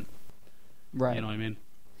weapon. Right. You know what I mean?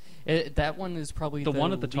 That one is probably The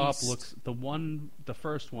one at the top least- looks the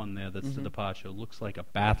first one there that's the departure looks like a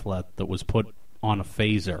bathlet that was put on a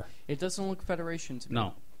phaser. It doesn't look Federation to me.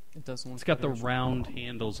 No, It doesn't look it's got the Federation. round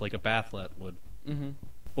handles like a bathlet would, Mhm.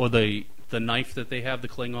 or the knife that they have. The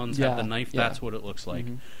Klingons have the Yeah, knife. yeah. That's what it looks like.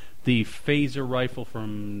 The phaser rifle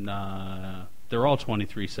from they're all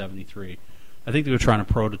 2373. I think they were trying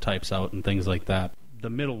to prototypes out and things like that. The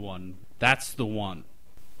middle one, that's the one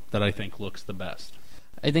that I think looks the best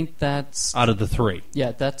I think that's out of the 3.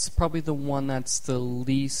 yeah, that's probably the one that's the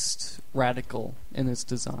least radical in its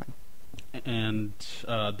design. And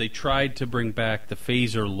they tried to bring back the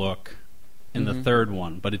phaser look in the third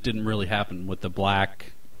one, but it didn't really happen with the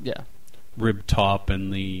black Yeah. rib top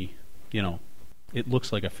and the, it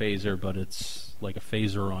looks like a phaser, but it's like a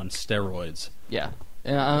phaser on steroids. Yeah.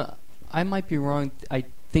 I might be wrong. I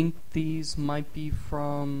think these might be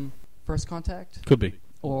from First Contact Could be.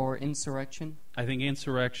 or Insurrection. I think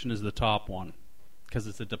Insurrection is the top one because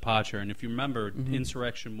it's a departure. And if you remember,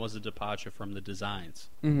 Insurrection was a departure from the designs.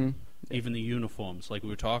 Mm-hmm. Even the uniforms, like we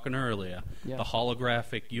were talking earlier, Yeah. the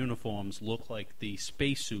holographic uniforms look like the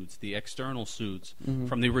spacesuits, the external suits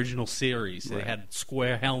from the original series. They Right. had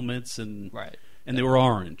square helmets and Right. and they were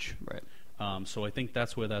orange. Right. So I think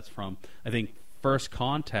that's where that's from. I think First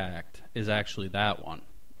Contact is actually that one,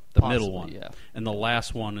 the middle Possibly, one, yeah. and the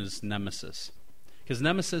last one is Nemesis, because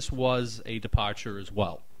Nemesis was a departure as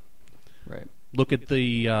well. Right. Look at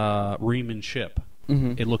the Riemann ship.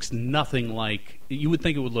 Mm-hmm. It looks nothing like. You would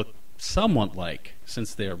think it would look somewhat like,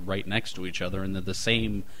 since they're right next to each other and they're the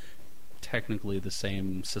same, technically the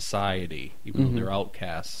same society, even though they're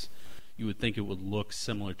outcasts. You would think it would look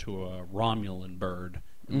similar to a Romulan bird.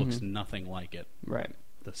 It looks nothing like it. Right.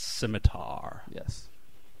 The scimitar. Yes.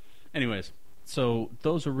 Anyways, so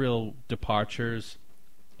those are real departures,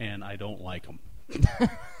 and I don't like them.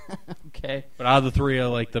 Okay. But out of the three, I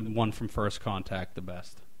like the one from First Contact the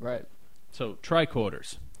best. Right. So,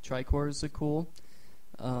 tricorders. Tricorders are cool.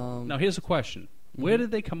 Now, here's a question. Where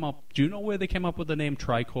did they come up? Do you know where they came up with the name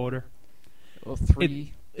tricorder? Well,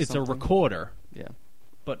 three. It's something. a recorder, Yeah.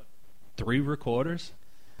 but 3 recorders?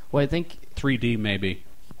 Well, I think 3D, maybe.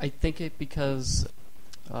 it because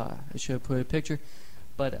I should have put a picture,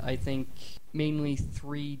 but I think mainly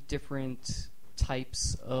 3 different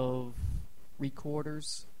types of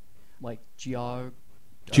recorders, like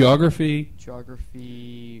Geography,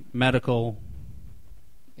 geography, medical,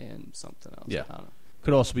 and something else. Yeah. I don't know.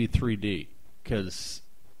 could also be 3D, because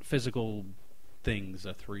physical things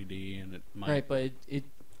are 3D, and it might... Right, but it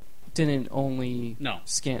didn't only No.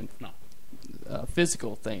 scan No.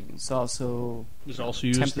 Physical things. Also, It was also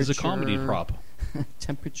used as a comedy temperature. prop.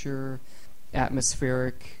 temperature,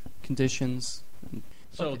 atmospheric conditions.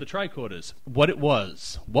 So, the tricorders, what it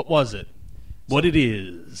was, what was it, what it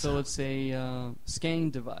is. So it's a scanning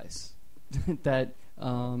device that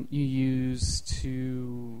you use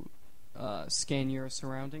to scan your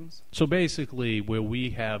surroundings. So basically, where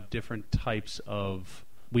we have different types of...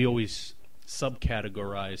 We always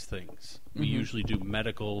subcategorize things. We Mhm. usually do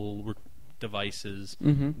medical devices.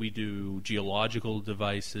 Mm-hmm. We do geological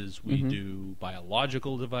devices. We Mhm. do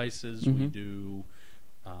biological devices. We Mhm. do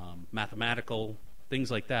mathematical, things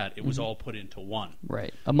like that. It was Mhm. all put into one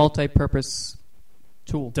Right. A multi-purpose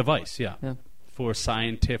tool. device, yeah. Yeah. For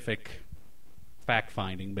scientific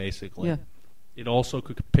fact-finding, basically. Yeah. It also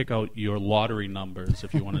could pick out your lottery numbers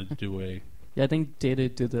if you wanted to do a... Yeah, I think Data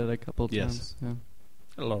did that a couple of Yes. times. Yeah.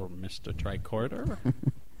 Hello, Mr. Tricorder.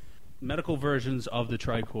 Medical versions of the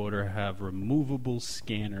tricorder have removable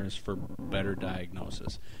scanners for better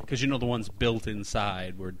diagnosis. Because, you know, the ones built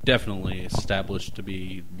inside were definitely established to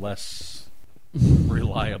be less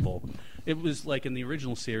reliable. It was like in the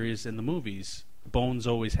original series, in the movies, Bones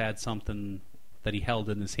always had something that he held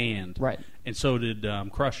in his hand. Right. And so did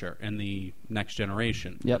Crusher in the Next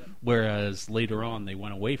Generation. Yep. Whereas later on, they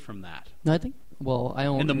went away from that. No, I think. Well, I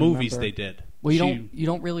don't. In the movies, remember. they did. Well, you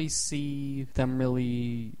don't really see them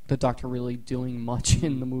the Doctor really doing much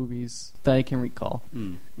in the movies that I can recall.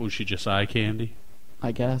 Was she just eye candy?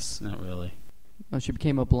 I guess. Not really. Oh, she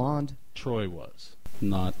became a blonde. Troy was,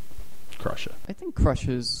 not Crusher. I think Crush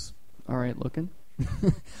is all right looking.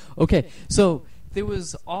 Okay, so there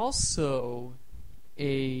was also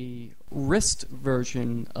a wrist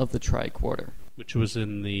version of the tricorder, Which was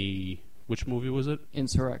in the... Which movie was it?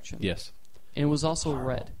 Insurrection. Yes. And it was also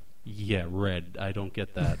red. Yeah, red. I don't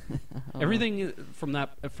get that. Everything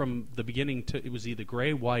from the beginning to... It was either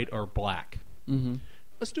gray, white, or black. Mm-hmm.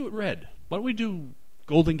 Let's do it red. Why don't we do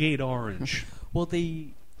Golden Gate orange? Well, they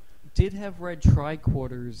did have red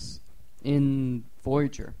tricorders in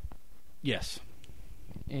Voyager, Yes.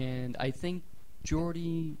 and I think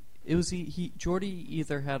Geordi. It was Geordi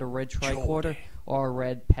either had a red tricorder or a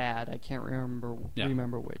red pad. I can't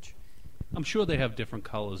remember which. I'm sure they have different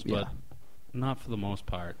colors, but Yeah. not for the most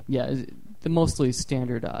part. Yeah, they're mostly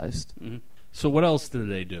standardized. Mm-hmm. So what else did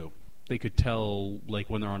they do? They could tell, like,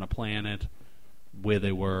 when they're on a planet, where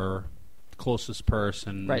they were, closest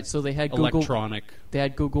person. Right. So they had Google. Electronic. They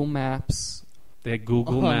had Google Maps. They had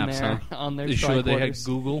Google Maps, huh? On their You sure they had tricorders.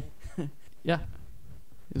 Google? Yeah.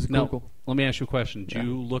 It was No. Google. Let me ask you a question. Do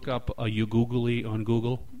you look up a you Googly on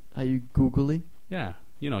Google? Are you googly? Yeah.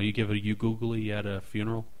 You know, you give a you Googly at a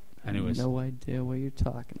funeral. Anyways, No idea what you're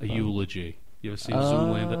talking a about. eulogy. You ever seen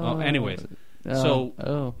Zoolander? Oh, anyways.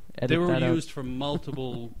 So, edit they were that out. used for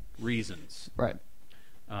multiple reasons. Right.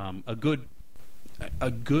 A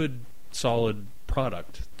good solid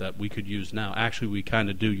product that we could use now. Actually, we kind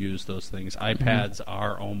of do use those things. iPads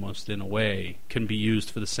are almost, in a way, can be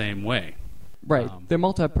used for the same way. Right. They're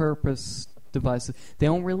multi-purpose devices. They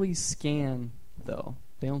don't really scan, though.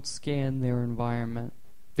 They don't scan their environment.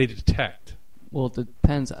 They detect. Well, it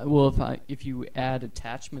depends. Well, if you add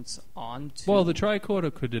attachments onto... Well, the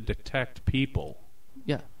tricorder could detect people.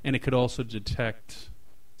 Yeah. And it could also detect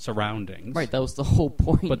surroundings. Right, that was the whole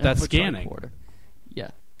point But of that's a scanning. tricorder.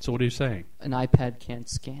 Yeah. So what are you saying? An iPad can't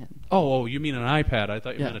scan. Oh, you mean an iPad? I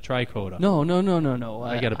thought you Yeah. meant a tricorder. No.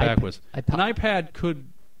 I got it backwards. An iPad. iPad could,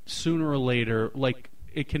 sooner or later, like,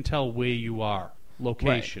 it can tell where you are.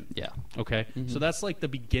 Location. Right. Yeah. Okay? Mhm. So that's like the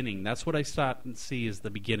beginning. That's what I start and see as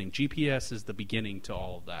the beginning. GPS is the beginning to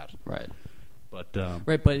all of that. Right. But,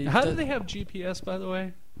 Right, but... how do they have GPS, by the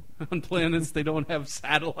way? On planets they don't have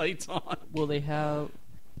satellites on? Well, they have...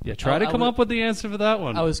 Yeah, try to come up with the answer for that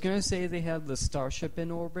one. I was going to say they have the Starship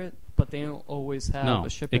in orbit, but but they don't always have No, a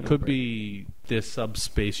shipment. it could over be there's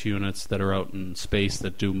subspace units that are out in space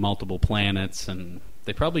that do multiple planets, and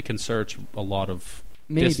they probably can search a lot of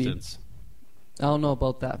Maybe. distance. I don't know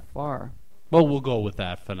about that far. Well, we'll go with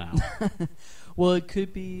that for now. Well, it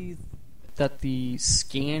could be that the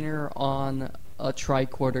scanner on a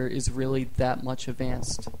tricorder is really that much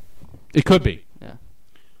advanced. It could be. Yeah.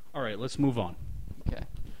 All right, let's move on. Okay.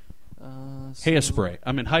 Hairspray.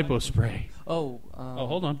 I mean, hypospray. Oh,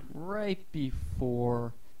 hold on. Right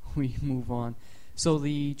before we move on. So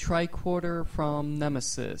the tricorder from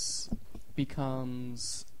Nemesis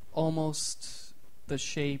becomes almost the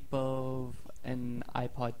shape of an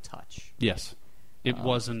iPod Touch. Yes. It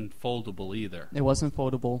wasn't foldable either. It wasn't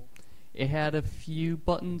foldable. It had a few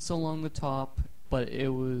buttons along the top, but it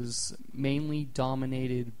was mainly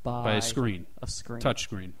dominated by a screen. A screen. Touch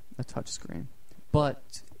screen. A touch screen.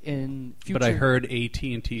 But in future... But I heard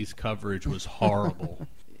AT&T's coverage was horrible.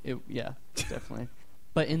 Yeah, definitely.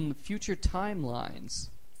 But in the future timelines,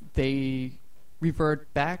 they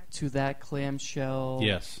revert back to that clamshell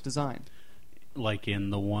design. Like in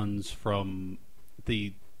the ones from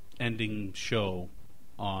the ending show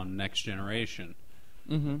on Next Generation.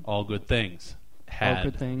 Mm-hmm. All Good Things had All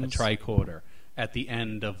Good Things. a tricorder. At the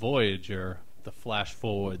end of Voyager, the flash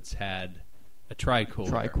forwards had a tricorder.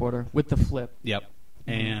 Tricorder with the flip. Yep.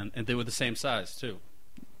 And they were the same size too.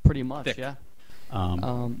 Pretty much, Thick. yeah.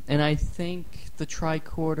 And I think the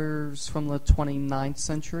tricorders from the 29th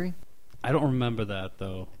century. I don't remember that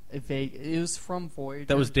though. It was from Voyager.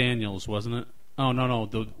 That was Daniels, wasn't it? Oh no,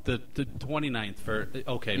 the 29th for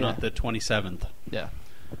not the 27th. Yeah.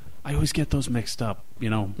 I always get those mixed up, you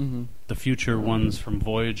know. Mm-hmm. The future ones from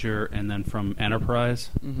Voyager and then from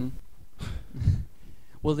Enterprise. Mm-hmm.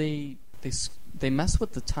 Well, they mess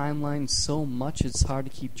with the timeline so much it's hard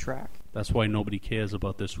to keep track. That's why nobody cares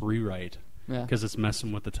about this rewrite. Yeah. Because it's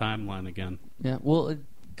messing with the timeline again. Yeah. Well, it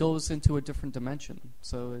goes into a different dimension,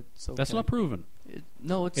 so it's okay. That's not proven.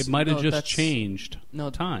 It might have just changed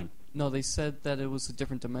time. No, they said that it was a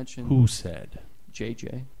different dimension. Who said?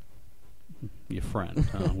 JJ. Your friend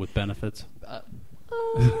with benefits.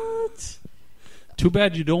 What? Too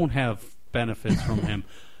bad you don't have benefits from him.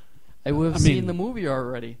 I would have seen the movie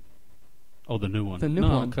already. Oh, the new one. The new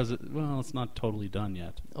one. Because it's not totally done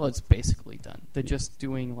yet. Oh, it's basically done. They're just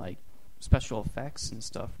doing like special effects and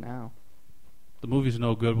stuff now. The movie's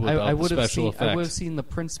no good without the special effects. I would have seen the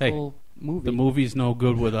principal movie. The movie's no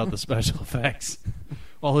good without the special effects.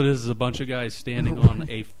 All it is a bunch of guys standing on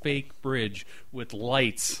a fake bridge with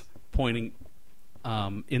lights pointing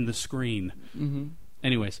in the screen. Mm-hmm.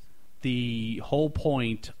 Anyways, the whole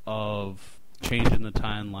point of changing the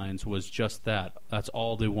timelines was just that. That's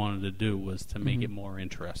all they wanted to do was to make it more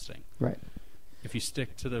interesting. Right. If you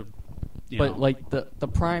stick to the... But like the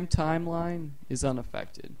prime timeline is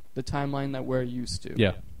unaffected. The timeline that we're used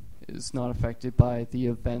to is not affected by the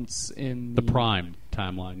events in the prime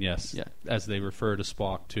timeline, yes. Yeah. As they refer to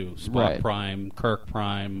Spock too. Spock Right. Prime, Kirk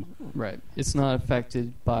Prime. Right. It's not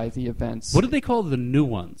affected by the events. What do they call the new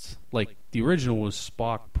ones? Like, the original was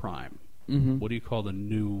Spock Prime. Mm-hmm. What do you call the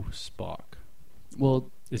new Spock?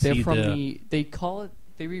 Well, Is they're he from the- they call it,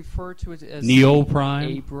 they refer to it as Neo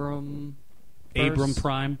Prime? Abram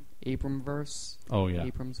Prime? Abramverse. Oh, yeah.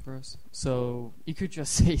 Abramsverse. So you could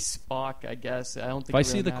just say Spock, I guess. I don't think If I it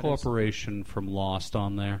see really the matters. corporation from Lost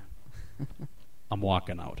on there, I'm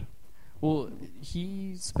walking out. Well,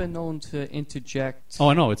 he's been known to interject. Oh,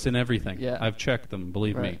 I know. It's in everything. Yeah. I've checked them,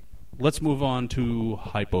 believe me. Right. Let's move on to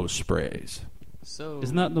hyposprays. So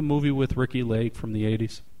Isn't that the movie with Ricky Lake from the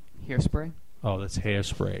 80s? Hairspray? Oh, that's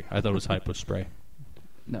Hairspray. I thought it was hypospray.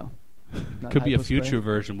 No. Not Could be a hypospray. future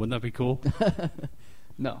version. Wouldn't that be cool?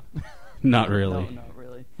 No. Not really. No, not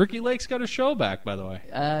really. Ricky Lake's got a show back, by the way.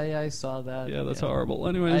 Yeah, I saw that. Yeah, that's horrible.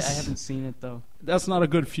 Anyways, I haven't seen it, though. That's not a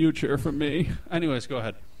good future for me. Anyways, go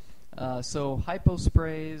ahead. So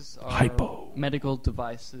hyposprays are medical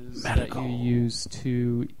devices that you use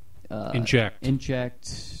to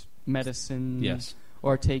inject medicine. Yes.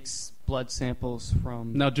 Or takes blood samples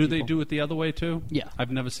from Now, do people. they do it the other way too? Yeah. I've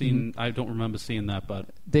never seen. I don't remember seeing that, but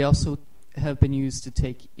They also have been used to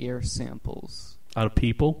take air samples. out of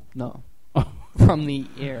people. No. Oh. From the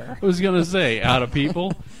air. I was gonna say out of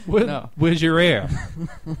people. No. Where's your air?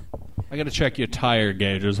 I gotta check your tire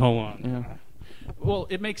gauges. Hold on. Yeah. Well,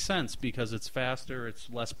 it makes sense because it's faster, it's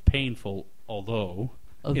less painful. Although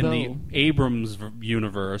in the Abrams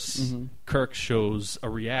universe, Kirk shows a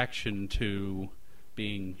reaction to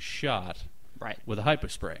being shot with a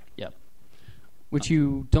hypospray. Yep. Which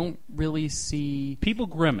you don't really see. People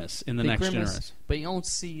grimace in the Next Generation. But you don't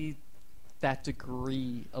see that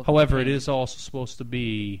degree of However, it pain. is also supposed to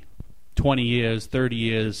be 20 years, 30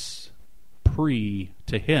 years pre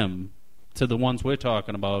to him, to the ones we're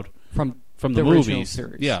talking about from the original movies.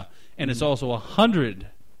 series. Yeah, and it's also 100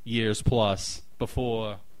 years plus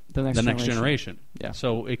before the next generation. Yeah.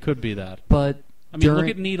 So it could be that. But I mean, look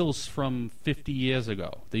at needles from 50 years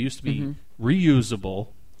ago. They used to be reusable,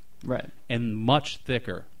 right, and much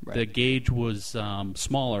thicker. Right. The gauge was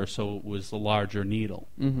smaller, so it was a larger needle.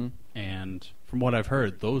 Mm-hmm. And from what I've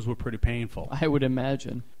heard, those were pretty painful. I would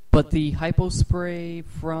imagine. But the hypospray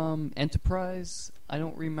from Enterprise, I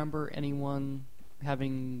don't remember anyone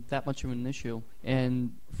having that much of an issue.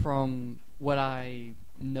 And from what I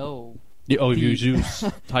know... You use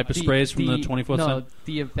hyposprays from the 24th No, century?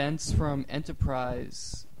 the events from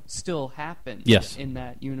Enterprise still happen in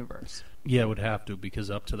that universe. Yeah, it would have to,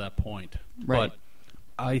 because up to that point. Right. But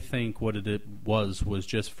I think what it was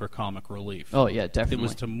just for comic relief. Oh, yeah, definitely. It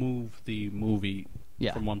was to move the movie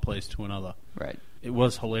from one place to another. Right. It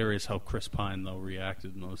was hilarious how Chris Pine, though,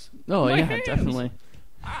 reacted in those. Oh, My yeah, hands! definitely.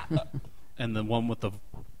 And the one with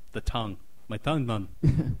the tongue. My tongue done.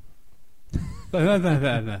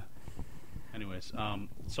 Anyways,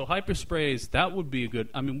 so hypersprays, that would be a good...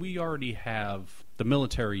 I mean, we already have... The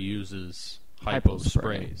military uses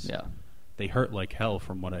hyposprays. Yeah. They hurt like hell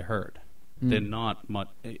from what I heard. They're not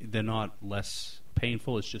less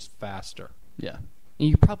painful, it's just faster. Yeah. And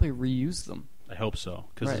you probably reuse them. I hope so,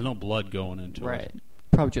 because there's no blood going into it.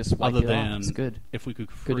 Probably just wipe Other it than off. It's good. if we could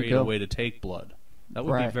create a way to take blood. That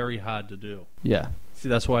would be very hard to do. Yeah. See,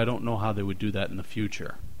 that's why I don't know how they would do that in the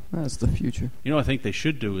future. That's the future. You know what I think they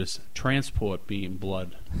should do is transport beam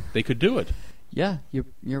blood. They could do it. Yeah,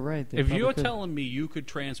 you're right. If you're telling me you could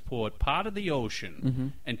transport part of the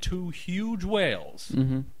ocean and 2 huge whales,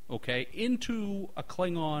 okay, into a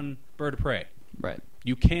Klingon bird of prey, right?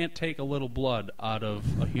 You can't take a little blood out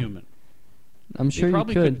of a human. I'm sure you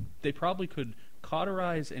could. They probably could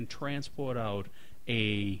cauterize and transport out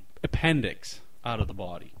a appendix out of the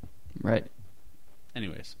body. Right.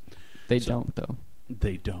 Anyways. They don't, though.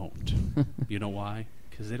 They don't. You know why?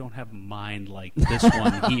 Because they don't have a mind like this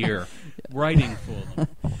one here writing for them.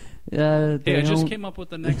 Hey, I just came up with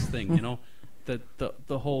the next thing, you know.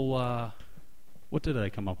 The whole... what did I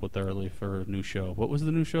come up with earlier for a new show? What was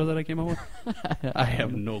the new show that I came up with? I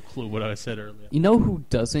have no clue what I said earlier. You know who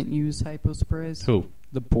doesn't use hyposprays? Who?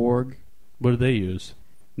 The Borg. What do they use?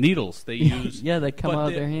 Needles. They use... Yeah, they come out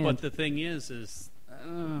of their hand. But the thing is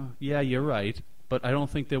yeah, you're right. But I don't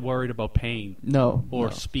think they're worried about pain.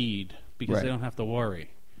 Or speed. Because they don't have to worry.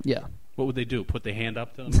 Yeah. What would they do? Put their hand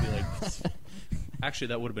up to them and be like... Actually,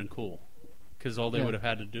 that would have been cool. Because all they would have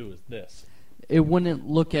had to do is this. It wouldn't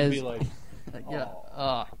look as... Be like...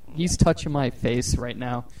 he's touching my face right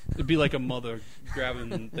now. It'd be like a mother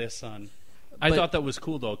grabbing their son. I thought that was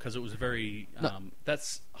cool, though, because it was very...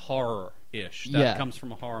 that's horror-ish. That comes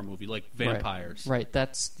from a horror movie, like vampires. Right.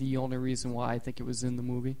 That's the only reason why I think it was in the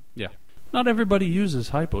movie. Yeah. Not everybody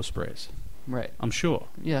uses hyposprays. Right. I'm sure.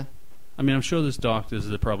 Yeah. I mean, I'm sure there's doctors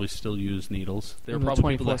that probably still use needles. There are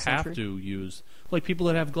probably people that have to use... Like people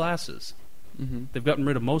that have glasses. Mm-hmm. They've gotten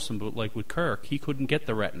rid of most of them, but like with Kirk, he couldn't get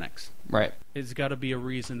the Retinics. Right. It's got to be a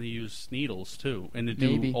reason to use needles, too, and to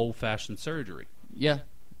do old-fashioned surgery. Yeah.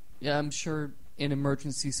 Yeah, I'm sure in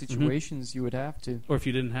emergency situations you would have to. Or if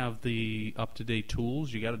you didn't have the up-to-date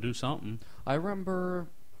tools, you got to do something. I remember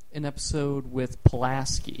an episode with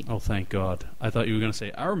Pulaski. Oh, thank God. I thought you were going to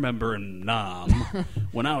say, I remember in Nam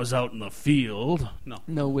when I was out in the field.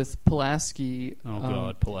 No, with Pulaski. Oh,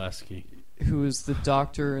 God, Pulaski. Who was the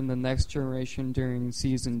doctor in The Next Generation during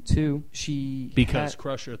season 2. Because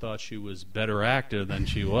Crusher thought she was better actor than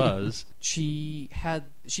she was. She had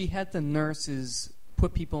the nurses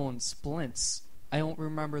put people in splints. I don't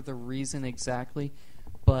remember the reason exactly,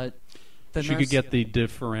 but she could get the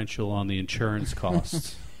differential on the insurance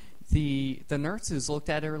costs. The nurses looked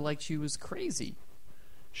at her like she was crazy.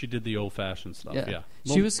 She did the old-fashioned stuff, yeah.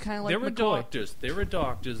 She was kind of like McCoy. There were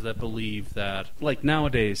doctors that believe that, like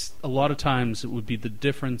nowadays, a lot of times it would be the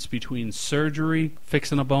difference between surgery,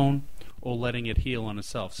 fixing a bone, or letting it heal on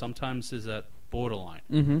itself. Sometimes is at borderline.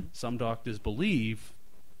 Mm-hmm. Some doctors believe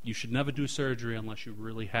you should never do surgery unless you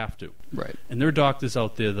really have to. Right. And there are doctors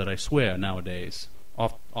out there that I swear nowadays,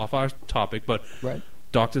 off our topic, but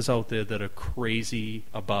doctors out there that are crazy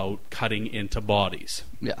about cutting into bodies.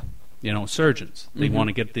 Yeah. You know, surgeons. They want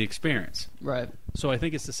to get the experience. Right. So I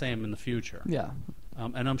think it's the same in the future. Yeah.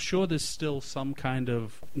 And I'm sure there's still some kind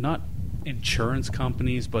of, not insurance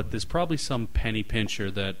companies, but there's probably some penny pincher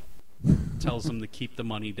that tells them to keep the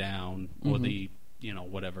money down or the, you know,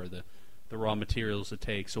 whatever, the raw materials it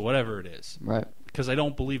takes or whatever it is. Right. Because I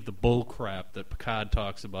don't believe the bull crap that Picard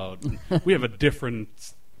talks about. We have a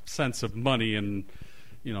different sense of money and,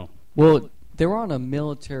 you know. Well, They're on a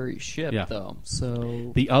military ship, Yeah. though.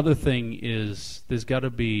 So The other thing is there's got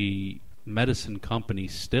to be medicine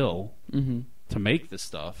companies still to make this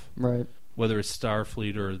stuff, right. whether it's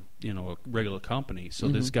Starfleet or a regular company. So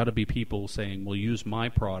there's got to be people saying, "Well, use my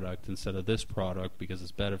product instead of this product because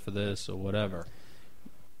it's better for this or whatever."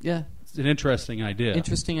 Yeah, It's an interesting idea.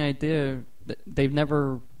 interesting idea. They've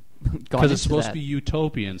never gone Because it's into supposed that. to be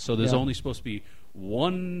utopian, so there's Yeah. only supposed to be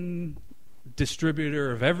one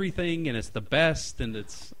distributor of everything, and it's the best, and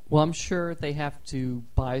it's Well, I'm sure they have to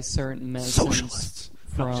buy certain medicines socialists.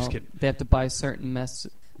 from. No, just kidding. They have to buy certain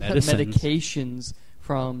Medicines. medications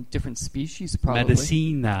from different species, probably.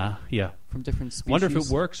 Medicina, yeah. From different species. Wonder if it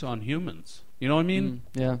works on humans. You know what I mean?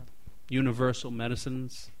 Yeah. Universal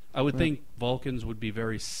medicines. I would Right. think Vulcans would be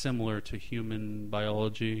very similar to human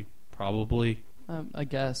biology, probably, I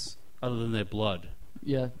guess. other than their blood.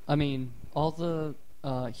 Yeah. I mean, all the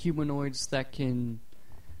humanoids that can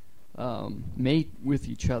mate with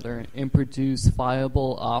each other and produce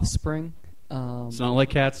viable offspring. It's not like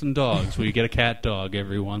cats and dogs, where you get a cat dog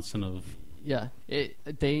every once in a. Yeah.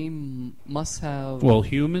 They must have. Well,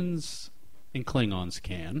 humans and Klingons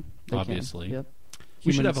can, they can. obviously. Yep.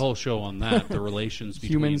 We should have Humans- a whole show on that, the relations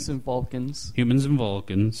between humans and Vulcans. humans and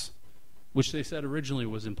Vulcans, which they said originally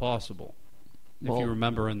was impossible. If Well, you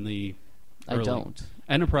remember in the I early don't.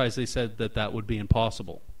 Enterprise, they said that would be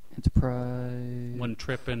impossible. Enterprise. When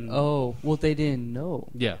Trip and Oh, well, they didn't know.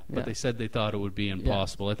 yeah, but Yeah. they said they thought it would be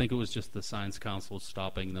impossible. I think it was just the Science Council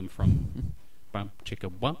stopping them from. Bum, chicka,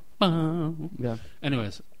 bum, bum. Yeah.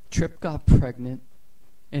 Anyways, Trip got pregnant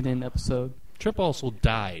in an episode. Trip also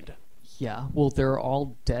died. Yeah. Well, they're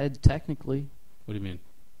all dead technically, What do you mean?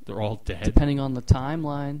 They're all dead? depending on the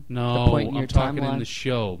timeline. No, the point in I'm your talking timeline. in the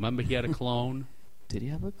show. Remember he had a clone? Did he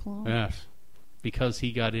have a clone? Yes. Because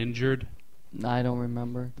he got injured. I don't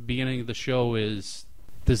remember. The beginning of the show is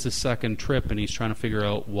there's the second Trip, and he's trying to figure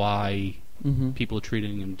out why Mm-hmm. people are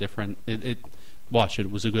treating him different. Watch it.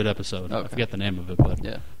 It was a good episode. I Okay. forget the name of it, but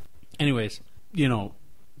Yeah. anyways,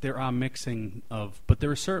 there are mixing of, but there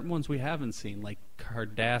are certain ones we haven't seen, like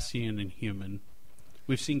Cardassian and human.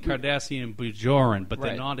 We've seen Cardassian and Bajoran, but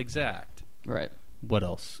they're Right. not exact. Right. What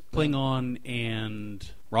else? Klingon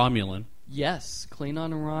and Romulan, Yes, Klingon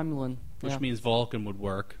and Romulan. which Yeah. means Vulcan would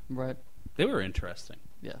work. Right. They were interesting.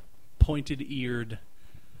 Yeah. Pointed-eared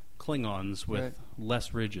Klingons with Right.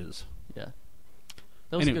 less ridges. Yeah.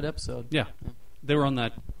 That was Anyway. a good episode. Yeah. They were in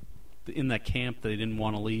that camp they didn't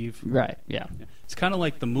want to leave. Right. Yeah. Yeah. It's kind of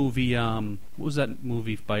like the movie, what was that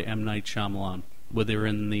movie by M. Night Shyamalan, where they're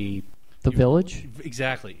in the... The Village.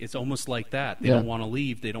 Exactly. It's almost like that. They Yeah. don't want to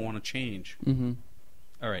leave. They don't want to change. Mm-hmm.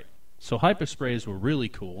 All right. So hypersprays were really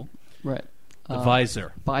cool. Right. The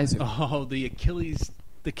visor. Visor. Oh, the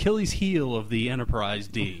Achilles heel of the Enterprise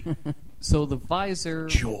D. So the visor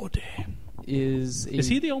Jordy. is Is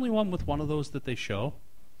he the only one with one of those that they show?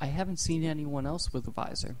 I haven't seen anyone else with a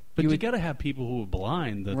visor. But you would- got to have people who are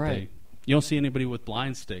blind that Right. you don't see anybody with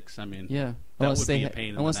blind sticks. I mean, Yeah. that Unless would they be a pain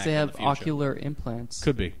in the unless neck they in have the future. ocular implants.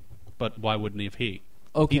 Could be, but why wouldn't he?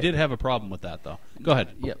 Okay. He did have a problem with that, though. Go ahead.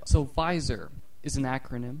 Yeah. So visor is an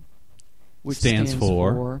acronym, which Stands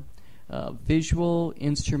for Visual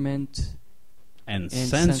Instrument And, and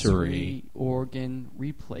sensory. Organ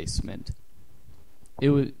Replacement.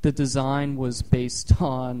 The design was based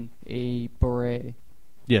on a beret.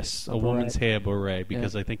 Yes, a A woman's beret. hair beret,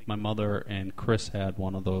 because Yeah. I think my mother and Chris had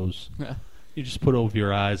one of those. You just put over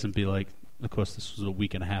your eyes and be like, of course, this was a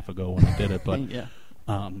week and a half ago when I did it, but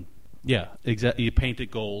yeah. exactly. You paint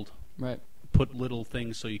it gold, Right. put little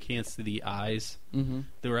things so you can't see the eyes. Mm-hmm.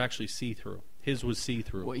 They were actually see-through. His was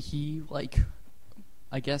see-through. What he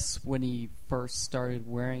I guess when he first started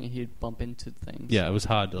wearing it, he'd bump into things. Yeah, it was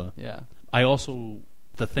hard to... Yeah. I also...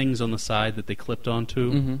 The things on the side that they clipped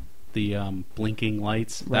onto, Mm-hmm. the blinking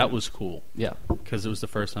lights, Right. that was cool. Yeah. Because it was the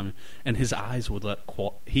first time. And his eyes would let...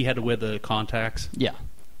 he had to wear the contacts, Yeah.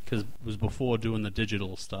 because it was before doing the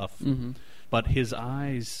digital stuff. Mm-hmm. But his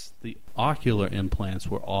eyes, the ocular implants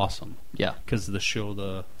were awesome. Yeah. Because the show,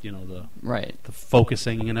 the Right.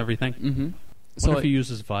 focusing and everything. Mm-hmm. What So if he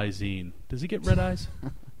uses Visine? Does he get red eyes?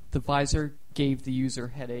 the visor gave the user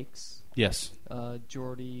headaches. Yes.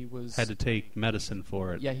 Geordie was Had to take medicine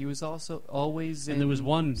for it. Yeah, he was also always in And there was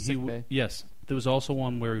one. sick bay. Yes. There was also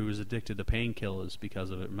one where he was addicted to painkillers because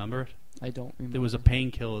of it. Remember it? I don't remember. There was a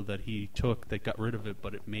painkiller that he took that got rid of it,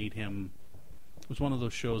 but it made him. It was one of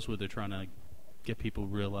those shows where they're trying to get people to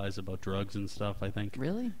realize about drugs and stuff. I think.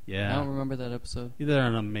 Really? Yeah. I don't remember that episode. Either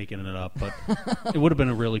and I'm making it up, but it would have been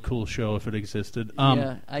a really cool show if it existed.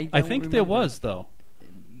 Yeah, I don't think there remember. was though.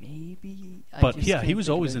 Maybe. I But just yeah, he can't was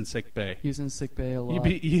think of always it. in sick bay. He was in sick bay a lot.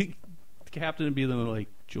 The captain would be like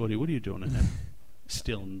Jordy, what are you doing in there?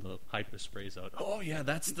 Stealing the hyper sprays out. Oh yeah,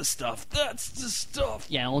 that's the stuff. That's the stuff.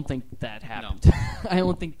 Yeah, I don't think that happened. I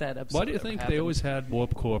don't think that episode. Why do you think happened. they always had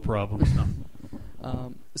warp core problems?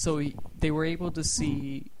 No. They were able to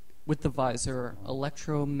see with the visor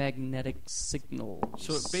electromagnetic signals.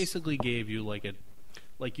 So it basically gave you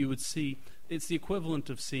like you would see. It's the equivalent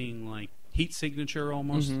of seeing like heat signature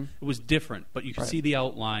almost. Mm-hmm. It was different, but you could see the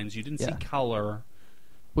outlines. You didn't see color.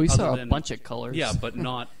 We saw a than- bunch of colors. Yeah, but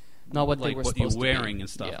not not what like they were what you're supposed to be. wearing and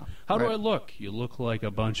stuff. Yeah. How do Right. I look? You look like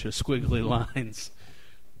a bunch of squiggly lines,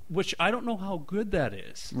 which I don't know how good that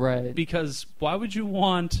is. Right. Because why would you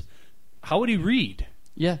want? How would he read?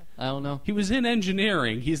 Yeah, I don't know. He was in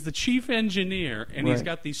engineering. He's the chief engineer, and he's Right.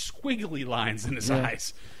 got these squiggly lines in his Yeah.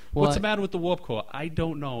 eyes. Well, What's the matter with the warp core? I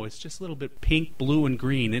don't know. It's just a little bit pink, blue, and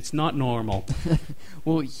green. It's not normal.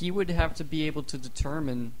 Well, he would have to be able to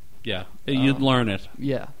determine. Yeah, you'd learn it.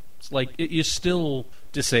 Yeah. It's like you're still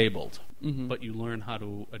disabled, Mm-hmm. but you learn how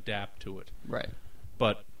to adapt to it. Right.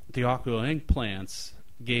 But the ocular implants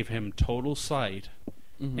gave him total sight,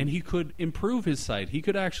 Mm-hmm. and he could improve his sight. He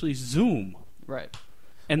could actually zoom Right.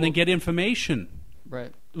 and then get information.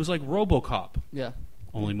 Right. It was like RoboCop, Yeah.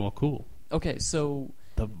 only more cool. Okay, so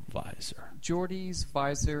The visor. Geordie's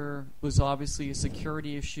visor was obviously a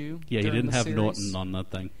security issue. Yeah, he during didn't the have series. Norton on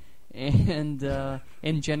that thing. And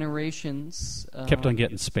in Generations, Kept on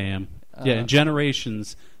getting spam. Yeah, in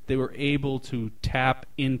Generations, they were able to tap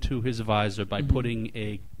into his visor by putting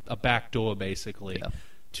a back door, basically, Yeah.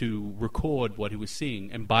 to record what he was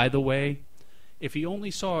seeing. And by the way, if he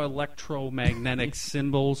only saw electromagnetic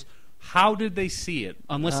symbols, how did they see it?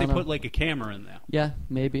 Unless I they don't put know. like a camera in there. Yeah,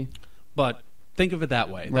 maybe. But think of it that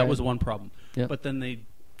way. That Right. was one problem. Yep. But then they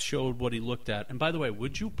showed what he looked at. And by the way,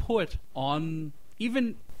 would you put on,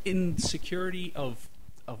 even in security of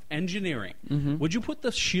engineering, would you put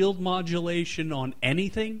the shield modulation on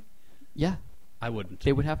anything? Yeah, I wouldn't.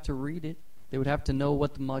 they would have to read it. They would have to know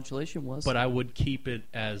what the modulation was. But I would keep it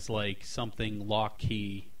as like something lock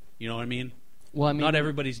key. You know what I mean? well, I mean, Not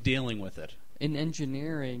everybody's dealing with it. in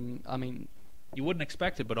engineering, I mean, You wouldn't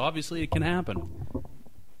expect it, but obviously it can happen.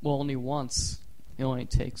 well, only once. It only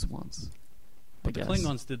takes once. But I the guess.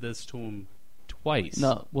 Klingons did this to him twice.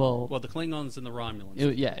 No, well, Well, the Klingons and the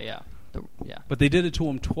Romulans. yeah. Yeah, But they did it to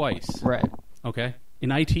him twice. right. Okay?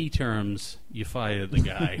 In IT terms, you fired the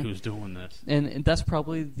guy who's doing this. And that's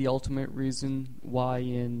probably the ultimate reason why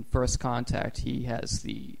in First Contact he has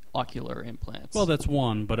the ocular implants. Well, that's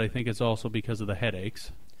one, but I think it's also because of the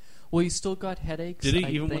headaches. well, he's still got headaches. Did he, I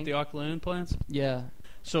even with think. the ocular implants? Yeah,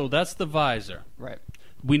 So that's the visor. right.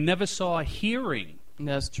 We never saw hearing.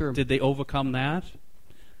 That's true. Did they overcome that?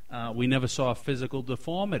 We never saw physical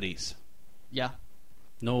deformities. yeah.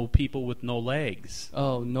 No people with no legs.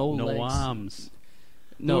 Oh, no No legs. arms.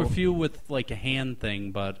 There No. were a few with like a hand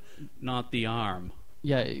thing, but not the arm.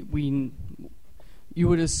 Yeah, you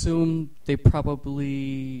would assume they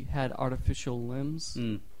probably had artificial limbs.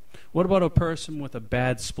 Mm. What about a person with a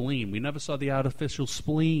bad spleen? We never saw the artificial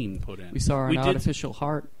spleen put in. We saw an did- artificial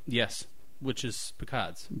heart. Yes, which is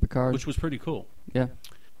Picard's, Picard. which was pretty cool. Yeah.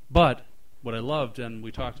 But what I loved, and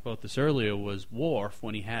we talked about this earlier, was Worf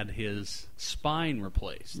when he had his spine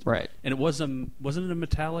replaced. Right. And wasn't it a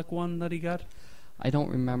metallic one that he got? I don't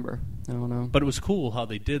remember. I don't know. But it was cool how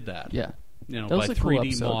they did that. yeah. You know, That was by a cool 3D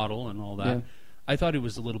episode. model and all that. Yeah. I thought he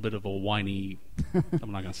was a little bit of a whiny.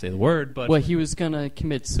 I'm not going to say the word, but Well, he was gonna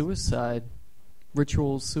commit suicide,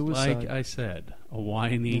 ritual suicide. like I said, a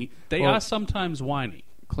whiny. They Well- are sometimes whiny.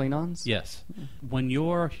 Klingons. Yes. When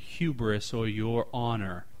your hubris or your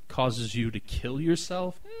honor causes you to kill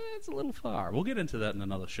yourself, it's a little far. We'll get into that in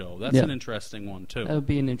another show. That's Yeah. an interesting one too. That would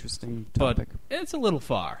be an interesting But topic. it's a little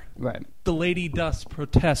far. Right. The lady does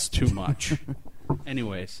protest too much.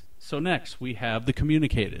 Anyways, so next we have the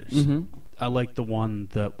communicators. Mm-hmm. I like the one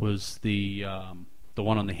that was the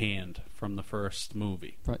one on the hand from the first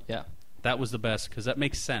movie. Right. Yeah. That was the best because that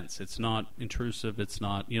makes sense. It's not intrusive. It's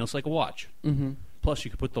not, it's like a watch. Mm-hmm. Plus,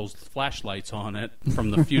 you could put those flashlights on it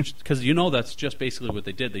from the future because that's just basically what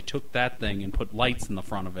they did. They took that thing and put lights in the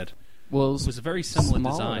front of it. Well, It was a very similar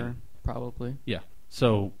smaller, design. probably. Yeah.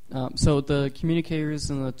 So So the communicators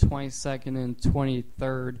in the 22nd and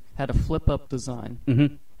 23rd had a flip-up design,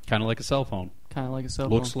 kind of like a cell phone. kind of like a cell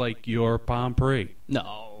Looks phone. like your Palm Pre.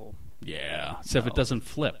 No. Yeah. Except No. it doesn't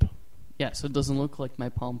flip. Yeah, so it doesn't look like my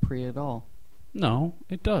Palm Pre at all. No,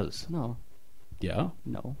 it does. No. Yeah.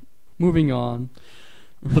 No. Moving on.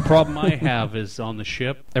 The problem I have is on the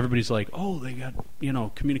ship, everybody's like, oh, they got,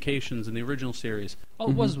 communications in the original series. All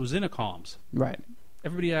it was intercoms. Right.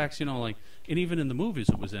 Everybody acts, and even in the movies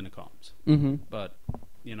it was intercoms. Mm-hmm. But,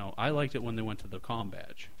 I liked it when they went to the comm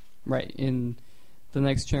badge. Right. In the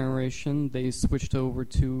next generation, they switched over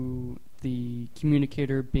to the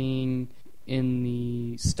communicator being in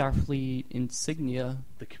the Starfleet insignia.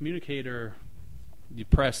 The communicator, you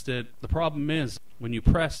pressed it. The problem is, when you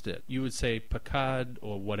pressed it, you would say Picard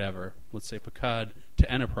or whatever. Let's say Picard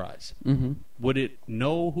to Enterprise. Mm-hmm. Would it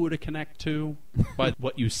know who to connect to by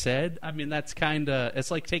what you said? I mean, that's kind of...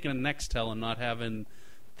 It's like taking a Nextel and not having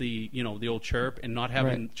the old chirp, and not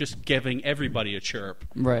having... Right. Just giving everybody a chirp.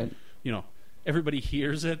 Right. Everybody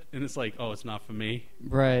hears it, and it's like, oh, it's not for me.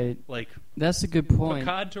 Right. Like... That's a good point.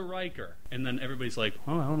 Picard to Riker. And then everybody's like,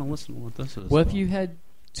 oh, I want to listen to what this is. What if you had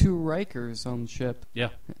 2 Rikers on the ship? Yeah.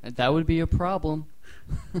 That would be a problem.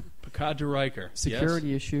 Picard to Riker. Security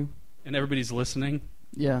yes. issue. And everybody's listening.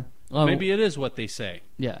 Yeah. Oh, Maybe it is what they say.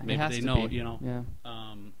 Yeah. Maybe it has they to know, be. Yeah. Yeah.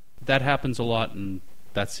 That happens a lot in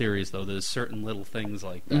that series, though. There's certain little things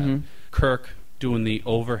like that. Mm-hmm. Kirk doing the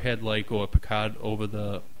overhead, or Picard over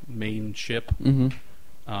the main ship.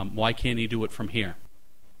 Mm-hmm. Why can't he do it from here?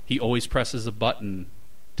 He always presses a button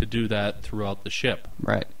to do that throughout the ship.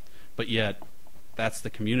 Right. But yet, that's the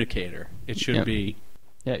communicator. It should Yep. be...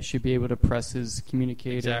 Yeah, it should be able to press his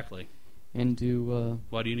communicator. Exactly. And do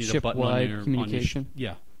Why do you need a button on ship-wide your communication?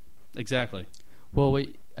 yeah, exactly. Well,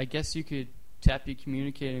 wait, I guess you could tap your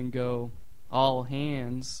communicator and go, all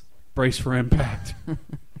hands. Brace for impact.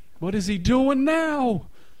 What is he doing now?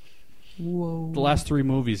 Whoa. The last 3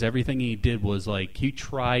 movies, everything he did was like he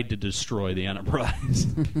tried to destroy the Enterprise.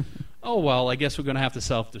 Oh well, I guess we're going to have to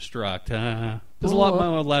self-destruct. There's a lot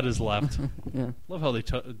more letters left. Yeah. Love how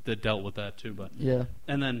they dealt with that too. But Yeah.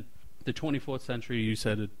 and then the 24th century, you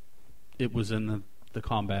said it was in the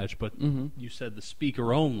comm badge, but Mm-hmm. you said the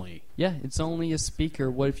speaker only. Yeah, it's only a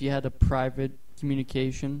speaker. What if you had a private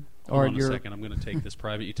communication? Hold or on a your second. I'm going to take this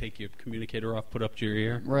private. You take your communicator off, put up to your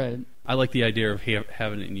ear. Right. I like the idea of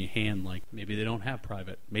having it in your hand. Like, maybe they don't have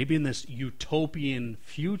private. Maybe in this utopian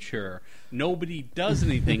future, nobody does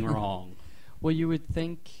anything wrong. Well, you would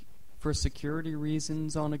think for security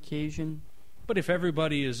reasons on occasion. But if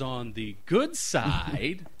everybody is on the good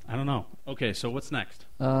side, I don't know. Okay, so what's next?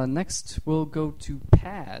 Next, we'll go to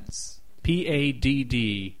PADS.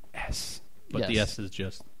 PADDS. But the Yes. S is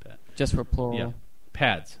just pad. Just for plural. Yeah.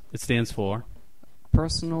 PADS. It stands for...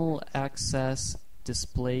 Personal Access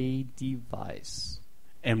Display Device.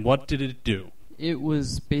 And what did it do? It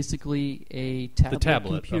was basically a tablet The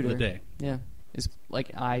tablet computer. of the day. Yeah. It's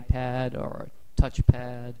like iPad or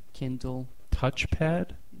touchpad, Kindle.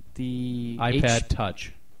 Touchpad? The iPad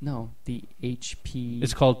Touch. No, the HP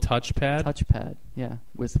It's called Touchpad? touchpad. Yeah,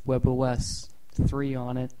 with WebOS 3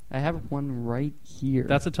 on it. I have one right here.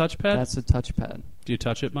 That's a touchpad? That's a touchpad. Do you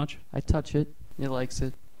touch it much? I touch it. It likes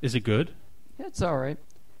it. Is it good? Yeah, it's all right.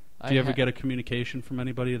 Do you ever get a communication from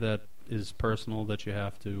anybody that is personal that you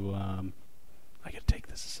have to... I gotta take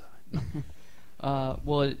this aside.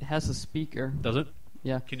 Well, it has a speaker. Does it?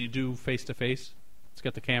 Yeah. Can you do face-to-face? It's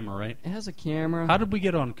got the camera, right? It has a camera. How did we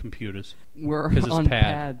get on computers? We're 'Cause it's on pad.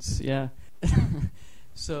 pads, yeah.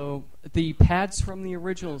 So the pads from the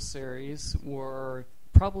original series were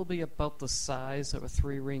probably about the size of a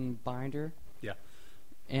 3-ring binder. Yeah.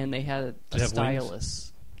 And they had Did a it have wings?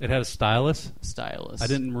 stylus. It had a stylus? Stylus. I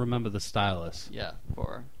didn't remember the stylus. Yeah,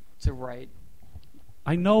 to write.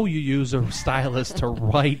 I know you use a stylus to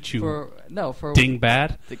write, you For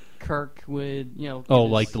dingbat. the Kirk would, Oh, get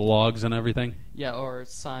his- like the logs and everything? yeah, or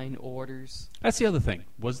sign orders. That's the other thing.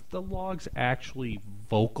 Was the logs actually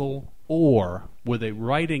vocal, or were they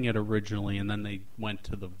writing it originally and then they went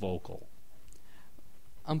to the vocal?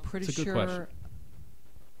 I'm pretty It's a good sure question.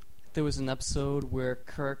 there was an episode where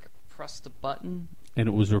Kirk pressed a button And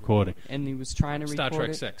it was recording. and he was trying to Star record Trek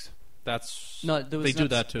it. 6. That's No, there was they an do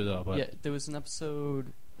eps- that too, though. But Yeah, there was an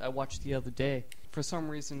episode I watched the other day. For some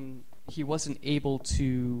reason, he wasn't able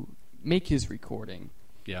to make his recording.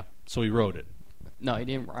 yeah. So he wrote it. No, he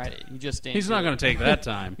didn't write it. He just didn't. He's not going to take that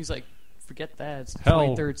time. He's like, forget that. It's the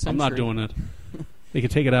Hell, 23rd century. I'm not doing it. They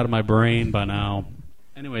could take it out of my brain by now.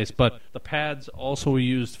 Anyways, but the pads also were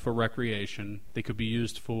used for recreation. They could be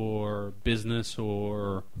used for business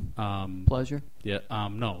or Pleasure. yeah,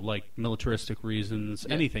 no, like militaristic reasons,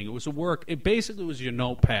 Yeah. anything. It was a work. It basically was your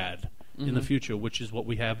notepad in the Mhm. future, which is what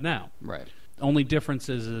we have now. Right. Only difference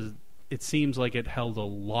is it seems like it held a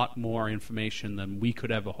lot more information than we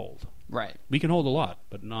could ever hold. Right. We can hold a lot,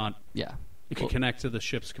 but not. Yeah. It can Well- connect to the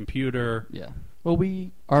ship's computer, Yeah. Well,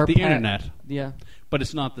 we are the internet, Yeah. but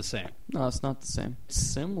it's not the same. No, it's not the same. It's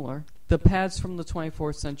similar. The pads from the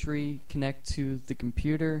 24th century connect to the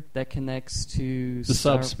computer that connects to The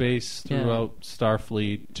subspace Yeah. throughout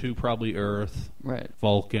Starfleet to probably Earth, Right.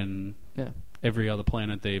 Vulcan, Yeah. every other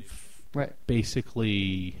planet they've Right.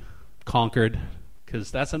 basically conquered. because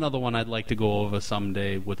that's another one I'd like to go over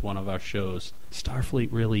someday with one of our shows. Starfleet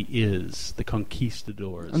really is the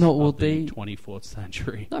conquistadors of the 24th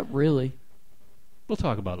century. Not really. We'll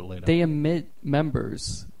talk about it later. They admit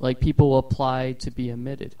members. Like, people apply to be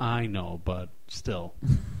admitted. I know, but still.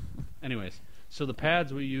 Anyways, so the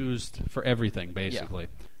pads were used for everything, basically.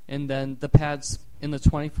 Yeah. And then the pads in the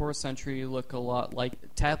 24th century look a lot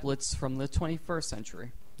like tablets from the 21st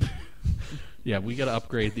century. Yeah, we got to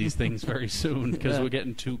upgrade these things very soon because we're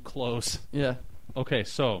getting too close. Yeah. Okay,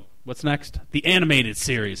 so what's next? The animated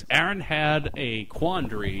series. Aaron had a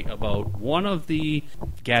quandary about one of the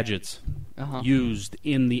gadgets used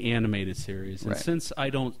in the animated series, and since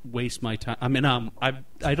I don't waste my time, I mean,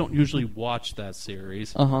 I don't usually watch that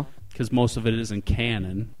series because most of it isn't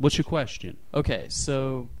canon. What's your question? Okay,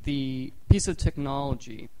 so the piece of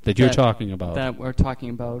technology that you're talking about, that we're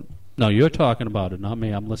talking about. No, you're talking about it, not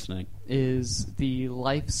me. I'm listening. Is the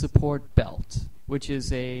life support belt, which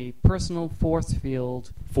is a personal force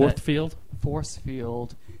field. Force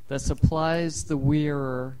field that supplies the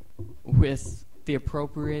wearer with the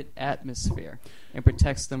appropriate atmosphere and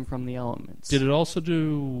protects them from the elements. Did it also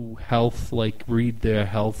do health, like read their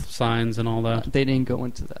health signs and all that? They didn't go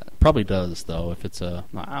into that. Probably does, though, if it's a...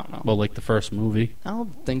 I don't know. Well, like the first movie? I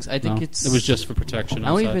don't think so. I think it was just for protection. I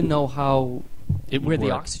don't even know how... where the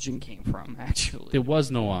work. Oxygen came from, actually. There was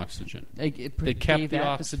no oxygen. They kept the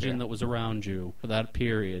oxygen that was around you for that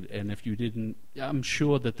period, and if you didn't... I'm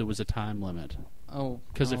sure that there was a time limit. Oh,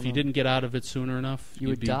 because if you didn't get out of it soon enough, you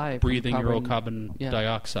would be die breathing your own carbon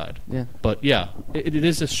dioxide. Yeah. But yeah, it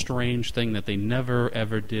is a strange thing that they never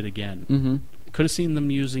ever did again. Mm-hmm. Could have seen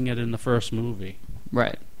them using it in the first movie.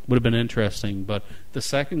 Right. Would have been interesting. But the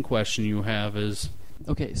second question you have is...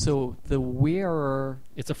 Okay, so the wearer...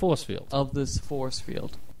 It's a force field. Of this force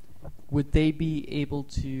field, would they be able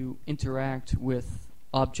to interact with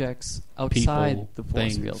objects outside People, the force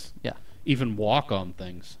things, field? Yeah. Even walk on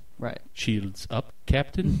things. Right. Shields up,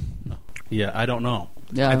 Captain? No. Yeah, I don't know.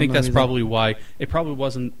 Yeah, I think that's probably why. It probably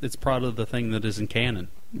wasn't... It's part of the thing that isn't canon.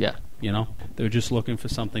 Yeah. You know? They were just looking for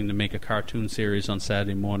something to make a cartoon series on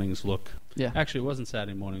Saturday mornings look... Yeah. Actually, it wasn't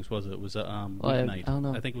Saturday mornings, was it? It was a weeknight. I don't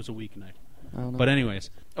know. I think it was a weeknight. I don't know. But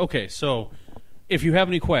anyways. Okay, so... If you have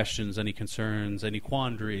any questions, any concerns, any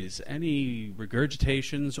quandaries, any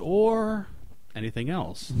regurgitations, or anything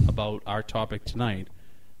else about our topic tonight...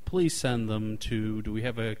 Please send them to... Do we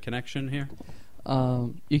have a connection here?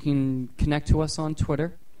 You can connect to us on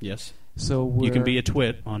Twitter. Yes. So you can be a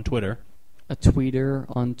twit on Twitter. A tweeter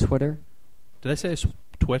on Twitter. Did I say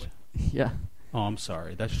twit? Yeah. Oh, I'm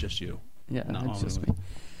sorry. That's just you. Yeah, no, that's just me.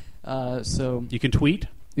 So you can tweet?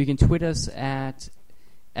 You can tweet us at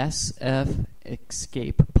SF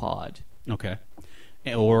Escape Pod. Okay.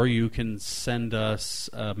 Or you can send us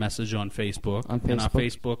a message on Facebook. And our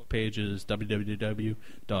Facebook page is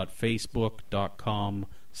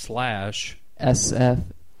www.facebook.com/SF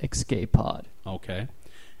Escape Pod. Okay.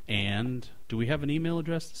 And do we have an email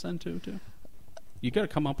address to send to, too? You got to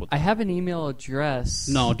come up with that. I have an email address.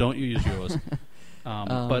 No, don't use yours.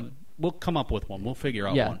 But we'll come up with one. We'll figure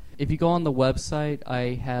out one. If you go on the website,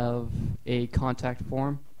 I have a contact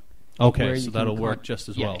form. Okay, so that'll work just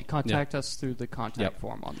as well. Contact us through the contact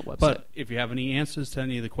form on the website. But if you have any answers to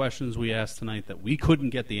any of the questions we asked tonight that we couldn't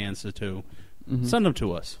get the answer to, send them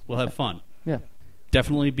to us. We'll have fun. Yeah.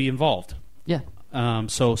 Definitely be involved. Yeah.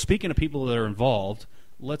 So speaking of people that are involved,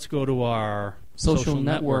 let's go to our social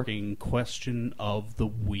networking question of the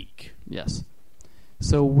week. Yes.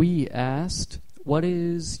 So we asked, what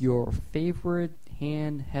is your favorite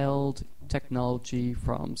handheld technology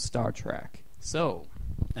from Star Trek? So...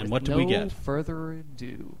 And what do we get? No further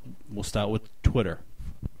ado. We'll start with Twitter.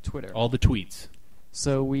 Twitter. All the tweets.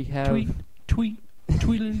 So we have... Tweet.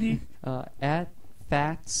 At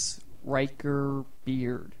Fats Riker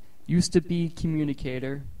Beard. Used to be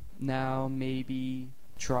communicator. Now maybe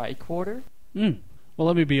tricorder? Well,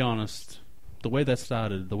 let me be honest. The way that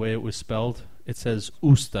started, the way it was spelled, it says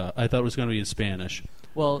Usta. I thought it was going to be in Spanish.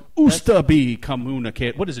 Well, Usta be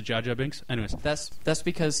communicate. What is it, Jar Jar Binks? Anyways. That's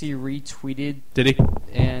because he retweeted. Did he?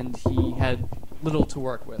 And he had little to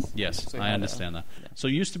work with. Yes, so I understand that. Yeah. So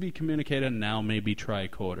used to be communicator, now maybe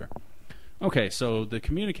tricorder. Okay, so the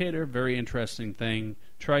communicator, very interesting thing.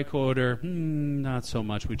 Tricorder, not so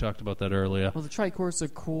much. We talked about that earlier. Well, the tricorders are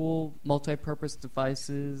cool, multi-purpose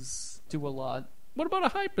devices, do a lot. What about a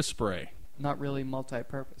hyperspray? Not really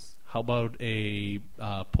multi-purpose. How about a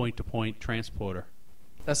point-to-point transporter?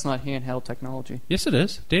 That's not handheld technology. Yes, it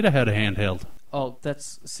is. Data had a handheld. Oh,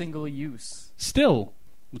 that's single use. Still,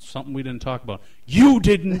 it's something we didn't talk about. You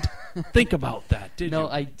didn't think about that, did you? No,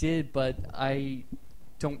 I did, but I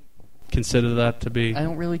don't consider that to be? I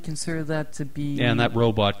don't really consider that to be... Yeah, and that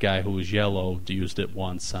robot guy who was yellow used it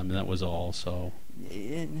once. I mean, that was all, so...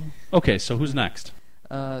 Okay, so who's next?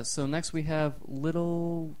 So next we have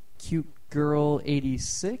Little Cute Girl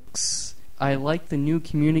 86. I like the new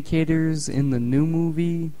communicators in the new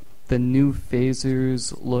movie. The new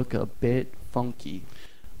phasers look a bit funky.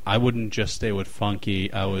 I wouldn't just stay with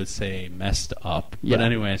funky. I would say messed up. Yeah. But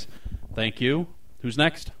anyways, thank you. Who's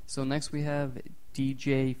next? So next we have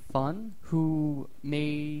DJ Fun,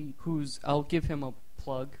 who's I'll give him a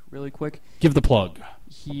plug really quick. Give the plug.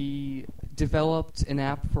 He developed an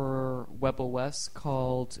app for WebOS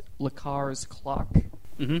called Lacar's Clock.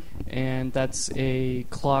 Mm-hmm. And that's a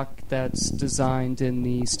clock that's designed in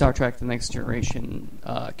the Star Trek The Next Generation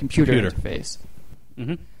computer interface.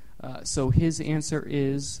 Mm-hmm. So his answer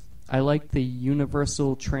is, I like the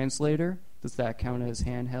Universal Translator. Does that count as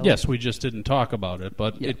handheld? Yes, we just didn't talk about it,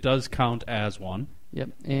 but Yep. it does count as one. Yep.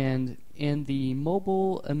 And the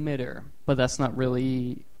mobile emitter, but that's not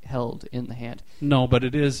really held in the hand. No, but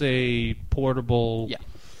it is a portable... Yeah.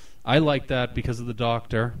 I like that because of the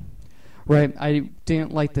doctor. Right. I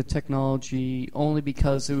didn't like the technology only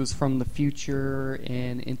because it was from the future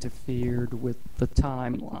and interfered with the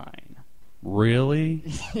timeline. Really?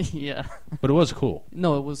 Yeah. But it was cool.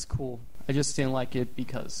 No, it was cool. I just didn't like it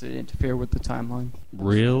because it interfered with the timeline.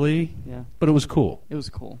 Really? Yeah. But it was cool. It was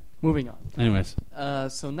cool. Moving on. Anyways.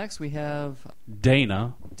 So next we have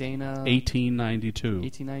Dana. 1892.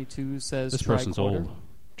 1892 says This person's tricorder. old.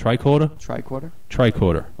 Tricorder? Tricorder.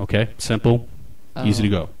 Tricorder. Okay. Simple. Easy to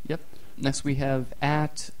go. Yep. Next we have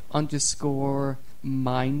 @_Mingo.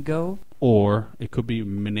 Or it could be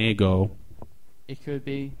Minego. It could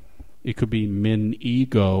be. It could be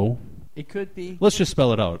Minego. It could be. Let's just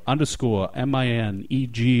spell it out. _MINEGO.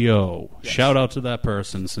 Yes. Shout out to that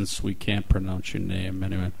person since we can't pronounce your name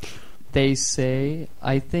anyway. They say,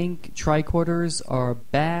 I think tricorders are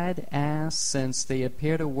badass since they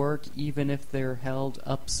appear to work even if they're held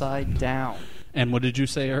upside down. And what did you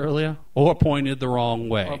say earlier? Or pointed the wrong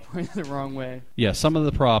way. Or pointed the wrong way. Yeah, some of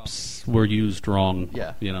the props were used wrong.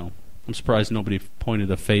 Yeah. You know, I'm surprised nobody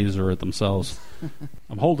pointed a phaser at themselves.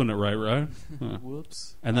 I'm holding it right? Huh.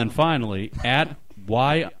 Whoops. And then finally,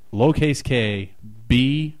 @Y_K_B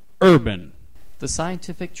Urban. The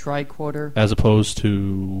scientific tricorder. As opposed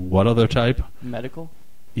to what other type? Medical.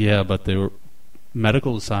 Yeah, but they were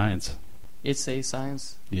medical science. It's a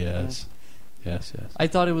science. Yes. Yes. I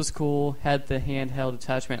thought it was cool. Had the handheld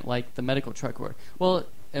attachment like the medical tricorder. Well,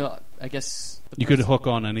 I guess You could hook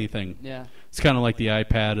on anything. Yeah. It's kind of like the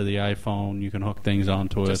iPad or the iPhone. You can hook things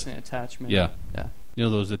onto Just it. an attachment. Yeah. Yeah. You know,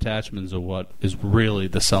 those attachments are what is really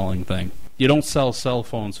the selling thing. You don't sell cell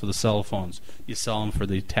phones for the cell phones. You sell them for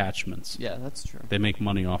the attachments. Yeah, that's true. They make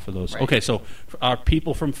money off of those. Right. Okay, so for our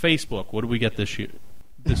people from Facebook, what do we get this year?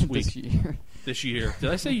 This week? This year. This year.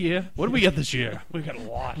 Did I say year? What do we get this year? We got a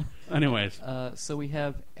lot. Anyways. So we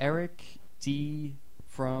have Eric D.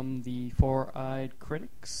 from the Four Eyed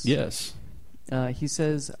Critics. Yes. He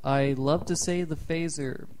says, I love to say the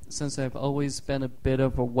phaser, since I've always been a bit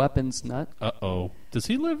of a weapons nut. Uh-oh. Does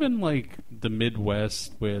he live in, like, the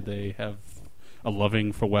Midwest where they have a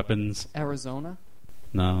loving for weapons? Arizona?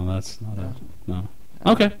 No, that's not it. No.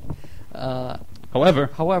 Okay.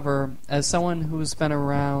 However, as someone who's been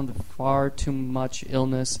around far too much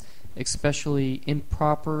illness, especially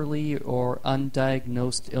improperly or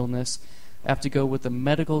undiagnosed illness, I have to go with the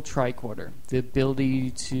medical tricorder. The ability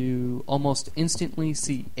to almost instantly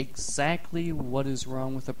see exactly what is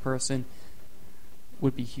wrong with a person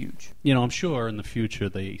would be huge. You know, I'm sure in the future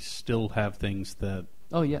they still have things that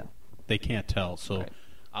they can't tell. So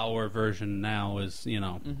our version now is, you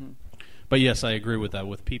know. Mm-hmm. But yes, I agree with that.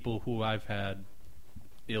 With people who I've had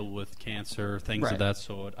ill with cancer, things of that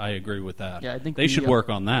sort, I agree with that. Yeah, I think they should work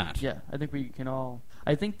on that. Yeah, I think we can all.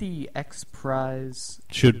 I think the X Prize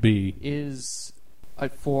should be is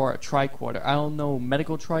for a tricorder. I don't know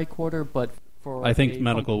medical tricorder, but for I think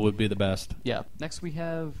medical would be the best. Yeah. Next we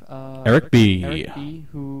have Eric B. Eric B.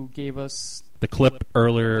 who gave us the clip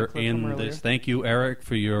earlier from earlier. this. Thank you, Eric,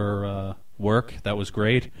 for your work. That was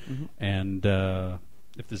great. Mm-hmm. And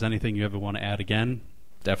if there's anything you ever want to add again,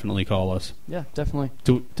 definitely call us. Yeah, definitely.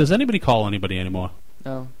 Does anybody call anybody anymore?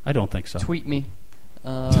 No. I don't think so. Tweet me.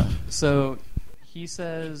 So he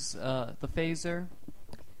says the phaser,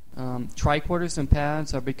 tricorders and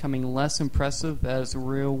pads are becoming less impressive as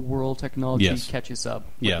real-world technology catches up.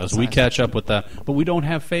 Yeah, as we catch up with that. But we don't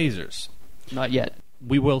have phasers. Not yet.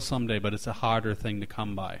 We will someday, but it's a harder thing to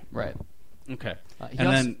come by. Right. Okay. He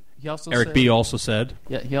Eric B. also said...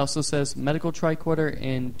 Yeah, he also says medical tricorder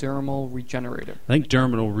and dermal regenerator. I think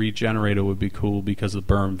dermal regenerator would be cool because of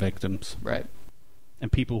burn victims. Right.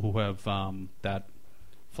 and people who have that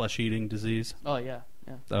flesh-eating disease, Oh yeah.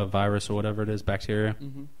 virus or whatever it is, bacteria.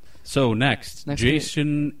 Mm-hmm. So next we-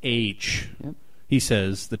 Jason H. Yep. He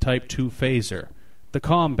says the Type 2 phaser, the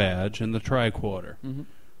comm badge, and the tricorder. Mm-hmm.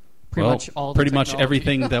 Pretty much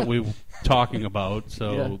everything that we were talking about.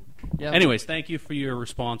 So, Yeah, anyways, thank you for your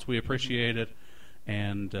response. We appreciate it.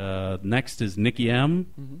 And next is Nikki M.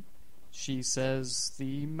 Mm-hmm. She says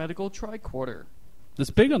the medical tricorder. It's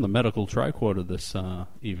big on the medical tricorder this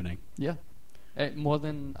evening. Yeah, more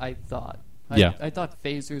than I thought. Yeah. I thought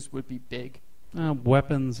phasers would be big.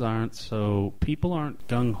 Weapons aren't so... People aren't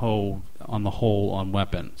gung-ho on the whole on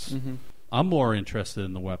weapons. Mm-hmm. I'm more interested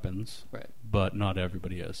in the weapons, Right. but not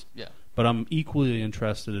everybody is. Yeah. But I'm equally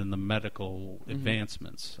interested in the medical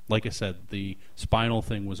advancements. Like I said, the spinal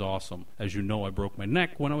thing was awesome. As you know, I broke my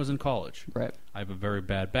neck when I was in college. Right. I have a very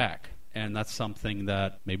bad back. And that's something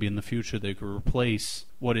that maybe in the future they could replace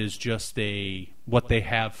what is just what they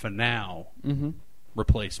have for now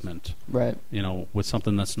replacement. Right. With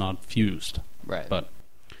something that's not fused. Right. But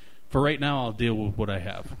for right now, I'll deal with what I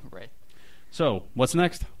have. Right. So, what's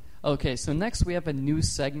next? Okay, so next we have a new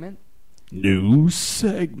segment New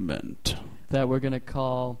segment. that we're going to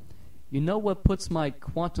call, You Know What Puts My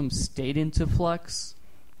Quantum State into Flux?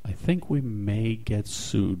 I think we may get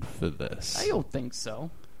sued for this. I don't think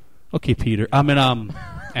so. Okay, Peter.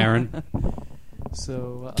 Aaron.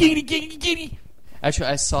 So, Giddy. actually,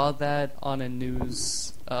 I saw that on a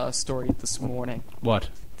news story this morning. What?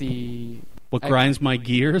 What I- grinds my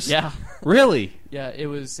gears? Yeah. Really? Yeah, it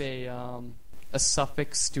was a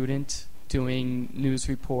Suffolk student doing news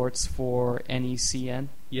reports for NECN.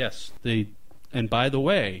 Yes. And by the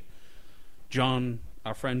way, John,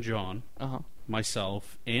 our friend John,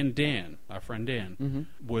 myself, and Dan, our friend Dan,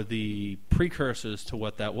 were the precursors to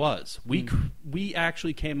what that was. We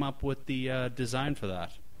actually came up with the design for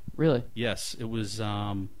that. Really? Yes, it was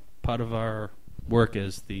part of our work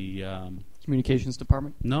as the... Communications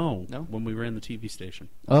department? No, No? when we ran the TV station.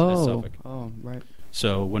 at Oh, Suffolk. right.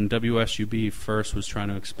 So when WSUB first was trying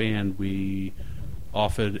to expand, we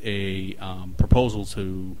offered a proposal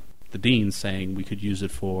to the dean saying we could use it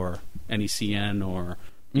for NECN or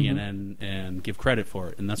ENN and give credit for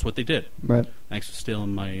it, and that's what they did. Right. Thanks for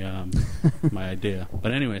stealing my my idea.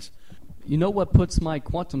 But anyways, You know what puts my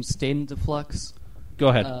quantum state into flux? go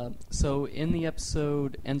ahead. So in the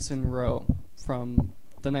episode Ensign Ro from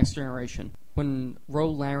The Next Generation, when Ro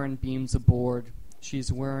Laren beams aboard,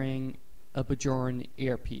 she's wearing a Bajoran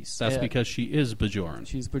earpiece. That's because she is Bajoran.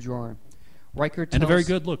 She's Bajoran. Riker tells And a very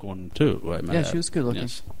good look one, too. I might Yeah, add. she was good looking.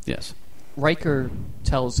 Yes. Riker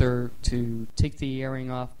tells her to take the earring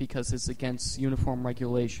off because it's against uniform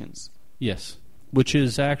regulations. Yes. Which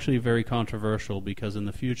is actually very controversial because in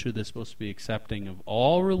the future they're supposed to be accepting of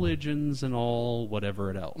all religions and all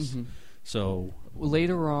whatever else. So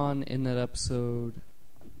Later on in that episode,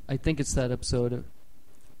 I think it's that episode,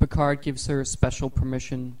 Picard gives her special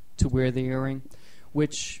permission to wear the earring,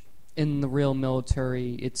 which in the real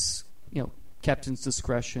military, it's captain's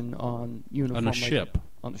discretion on uniform on a ship.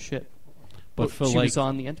 On the ship. But Well, for she like, was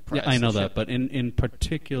on the Enterprise. yeah, I know the that. ship. But in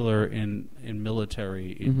particular, in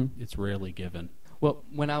military, it's rarely given. Well,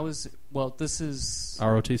 this is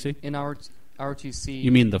ROTC? in our ROTC.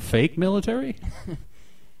 You mean the fake military?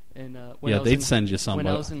 And, Yeah, they'd send you some. when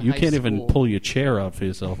I was in You high can't even school- pull your chair out for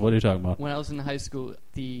yourself. What are you talking about? When I was in high school,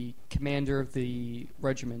 the commander of the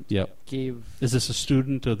regiment Yep. gave... Is this a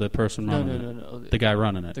student or the person running it? No. The guy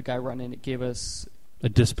running it. The guy running it gave us... A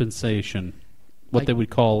dispensation. What I- they would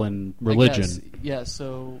call in I religion. guess, yeah,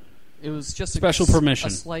 so it was just Special permission.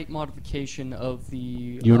 a slight modification of the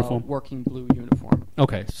Uniform? working blue uniform.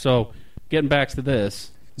 Okay, so getting back to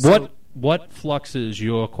this, So- what fluxes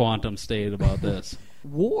your quantum state about this?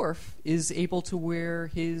 Worf is able to wear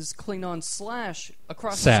his Klingon slash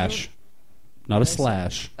across Sash, not a Nice.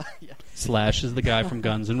 slash. Yeah. Slash is the guy from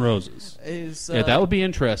Guns N' Roses. His, Yeah, that would be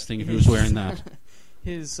interesting if he was wearing that.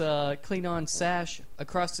 his Klingon sash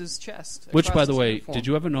across his chest. Which, across by the his way, uniform. did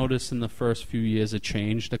you ever notice in the first few years it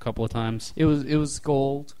changed a couple of times? It was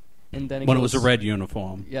gold, and then When it was a red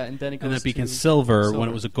uniform. Yeah, and then it goes And then it became to silver when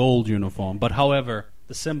it was a gold uniform. But however,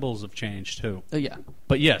 the symbols have changed too. Oh yeah,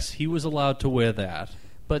 But yes, he was allowed to wear that.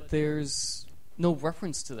 but there's no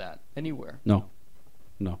reference to that anywhere. No.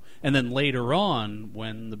 And then later on,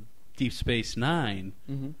 when the Deep Space Nine,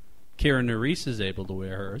 Kira Nerys is able to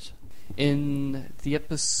wear hers. In the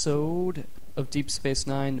episode of Deep Space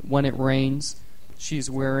Nine, When It Rains, she's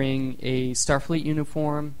wearing a Starfleet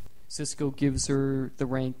uniform. Sisko gives her the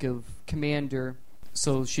rank of commander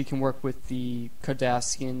so she can work with the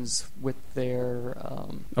Cardassians with their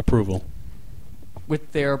Approval.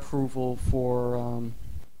 approval for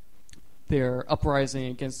their uprising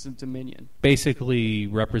against the Dominion. Basically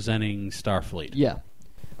representing Starfleet. Yeah.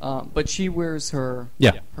 But she wears her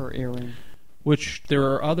earring. Which there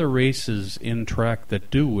are other races in Trek that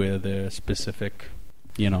do wear their specific,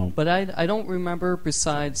 But I don't remember,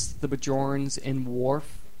 besides the Bajorans and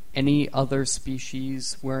Worf, any other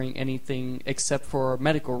species wearing anything except for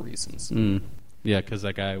medical reasons. Yeah, because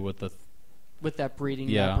that guy with that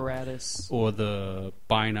breathing apparatus. Or the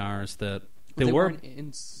Bynars that... They weren't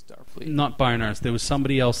in Starfleet. Not Bynars. There was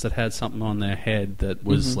somebody else that had something on their head that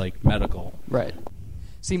was like medical. Right.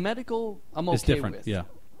 See, medical, I'm okay with. It's different, yeah.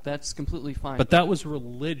 That's completely fine. But that was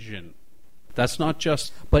religion. That's not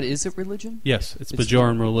just... But is it religion? Yes, it's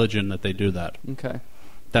Bajoran religion that they do that. Okay.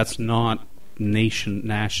 That's not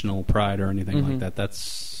national pride or anything like that.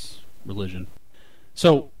 That's religion.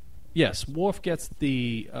 So, yes, Worf gets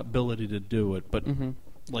the ability to do it, but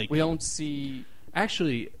we don't see...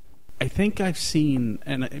 Actually, I think I've seen,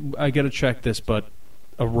 and I got to check this, but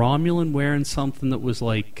a Romulan wearing something that was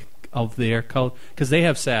like of their color, because they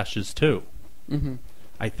have sashes too.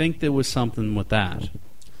 I think there was something with that.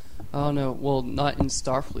 Oh no, well, not in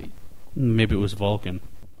Starfleet. Maybe it was Vulcan.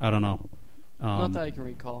 I don't know. Not that I can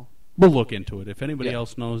recall. We'll look into it. If anybody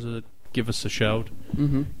else knows it, give us a shout.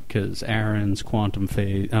 Because Aaron's quantum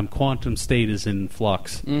state is in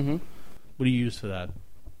flux. What do you use for that?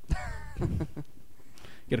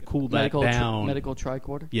 Got to cool that down. Medical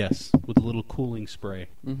tricorder? Yes, with a little cooling spray.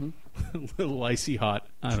 A little icy hot.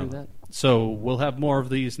 I don't know. That. So we'll have more of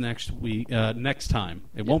these next week. Next time.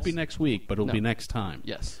 It won't be next week, but it'll be next time.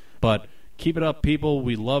 Yes. But keep it up, people.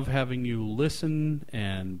 We love having you listen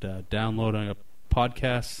and download our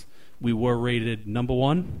podcasts. We were rated number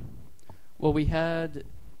 1. Well, we had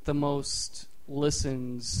the most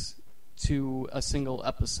listens to a single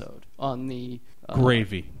episode on the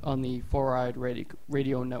Gravy on the Four Eyed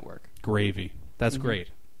Radio Network. Gravy. That's great.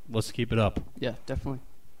 Let's keep it up. Yeah, definitely.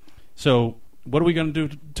 So, what are we going to do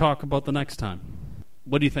to talk about the next time?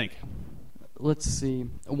 What do you think? Let's see.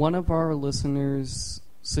 One of our listeners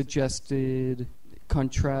suggested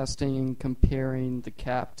contrasting and comparing the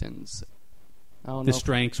captains. The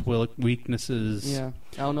strengths, weaknesses. Yeah.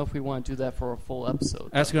 I don't know if we want to do that for a full episode.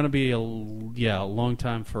 That's going to be a long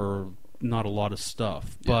time for not a lot of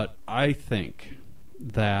stuff. Yeah. But I think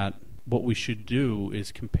that what we should do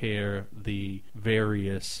is compare the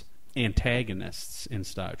various antagonists in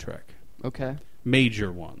Star Trek. Okay.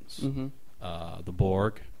 Major ones. The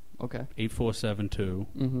Borg. Okay.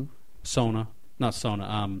 8472. Sona. Not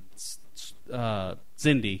Sona.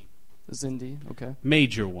 Xindi. Xindi, okay.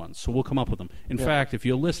 Major ones. So we'll come up with them. In fact, if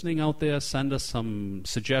you're listening out there, send us some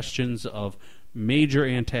suggestions of major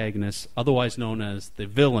antagonists, otherwise known as the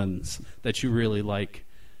villains, that you really like,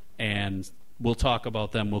 and we'll talk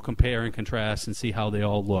about them. We'll compare and contrast and see how they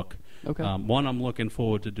all look. Okay. One I'm looking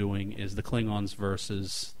forward to doing is the Klingons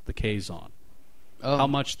versus the Kazon. Oh. How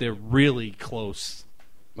much they're really close.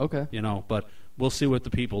 Okay. But we'll see what the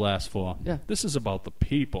people ask for. Yeah. This is about the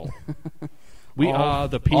people. We are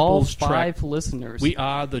the people's Trek. All 5 listeners. We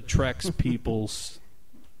are the Trek's people's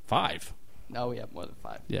 5. No, we have more than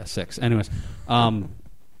 5. Yeah, 6. Anyways,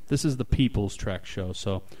 this is the People's Trek show.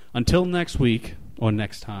 So until next week or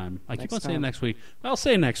next time, I keep on saying next week. I'll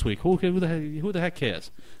say next week. Who the heck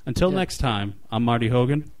cares? Until next time, I'm Marty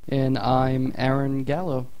Hogan, and I'm Aaron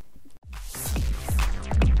Gallo.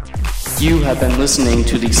 You have been listening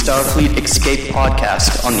to the Starfleet Escape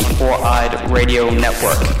podcast on the Four Eyed Radio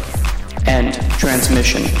Network. End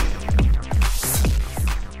transmission.